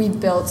Wong, we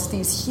built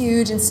these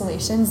huge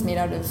installations made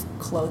out of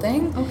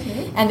clothing.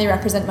 Okay. And they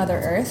represent Mother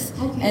Earth.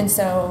 Okay. And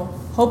so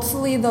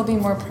hopefully there'll be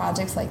more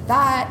projects like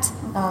that.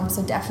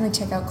 So definitely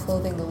check out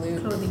Clothing the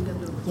Loop. Clothing the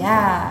Loop.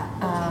 Yeah.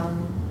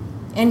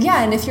 Okay.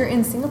 And if you're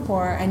in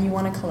Singapore and you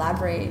want to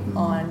collaborate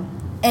on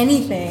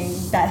anything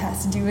that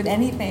has to do with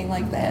anything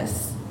like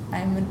this,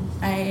 I'm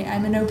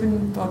an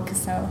open book.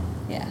 So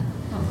yeah.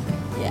 Okay.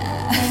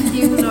 Yeah. Thank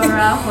you,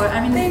 Laura.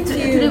 Thank you.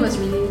 Today was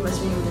really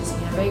amazing.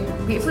 I'm very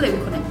grateful that we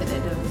connected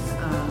at the.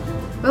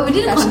 Well, we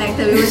didn't connect.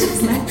 We were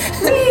just like,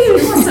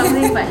 we want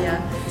something, but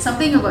yeah,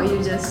 something about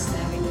you just.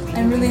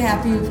 I'm really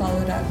happy you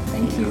followed up.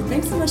 Thank you.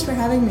 Thanks so much for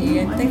having me,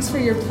 and thanks for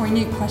your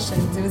poignant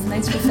questions. It was a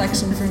nice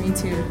reflection for me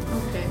too.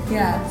 Okay.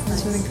 Yeah, it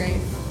was really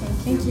great.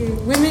 Thank you.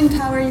 Women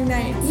Power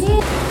Unite.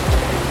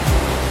 Yeah.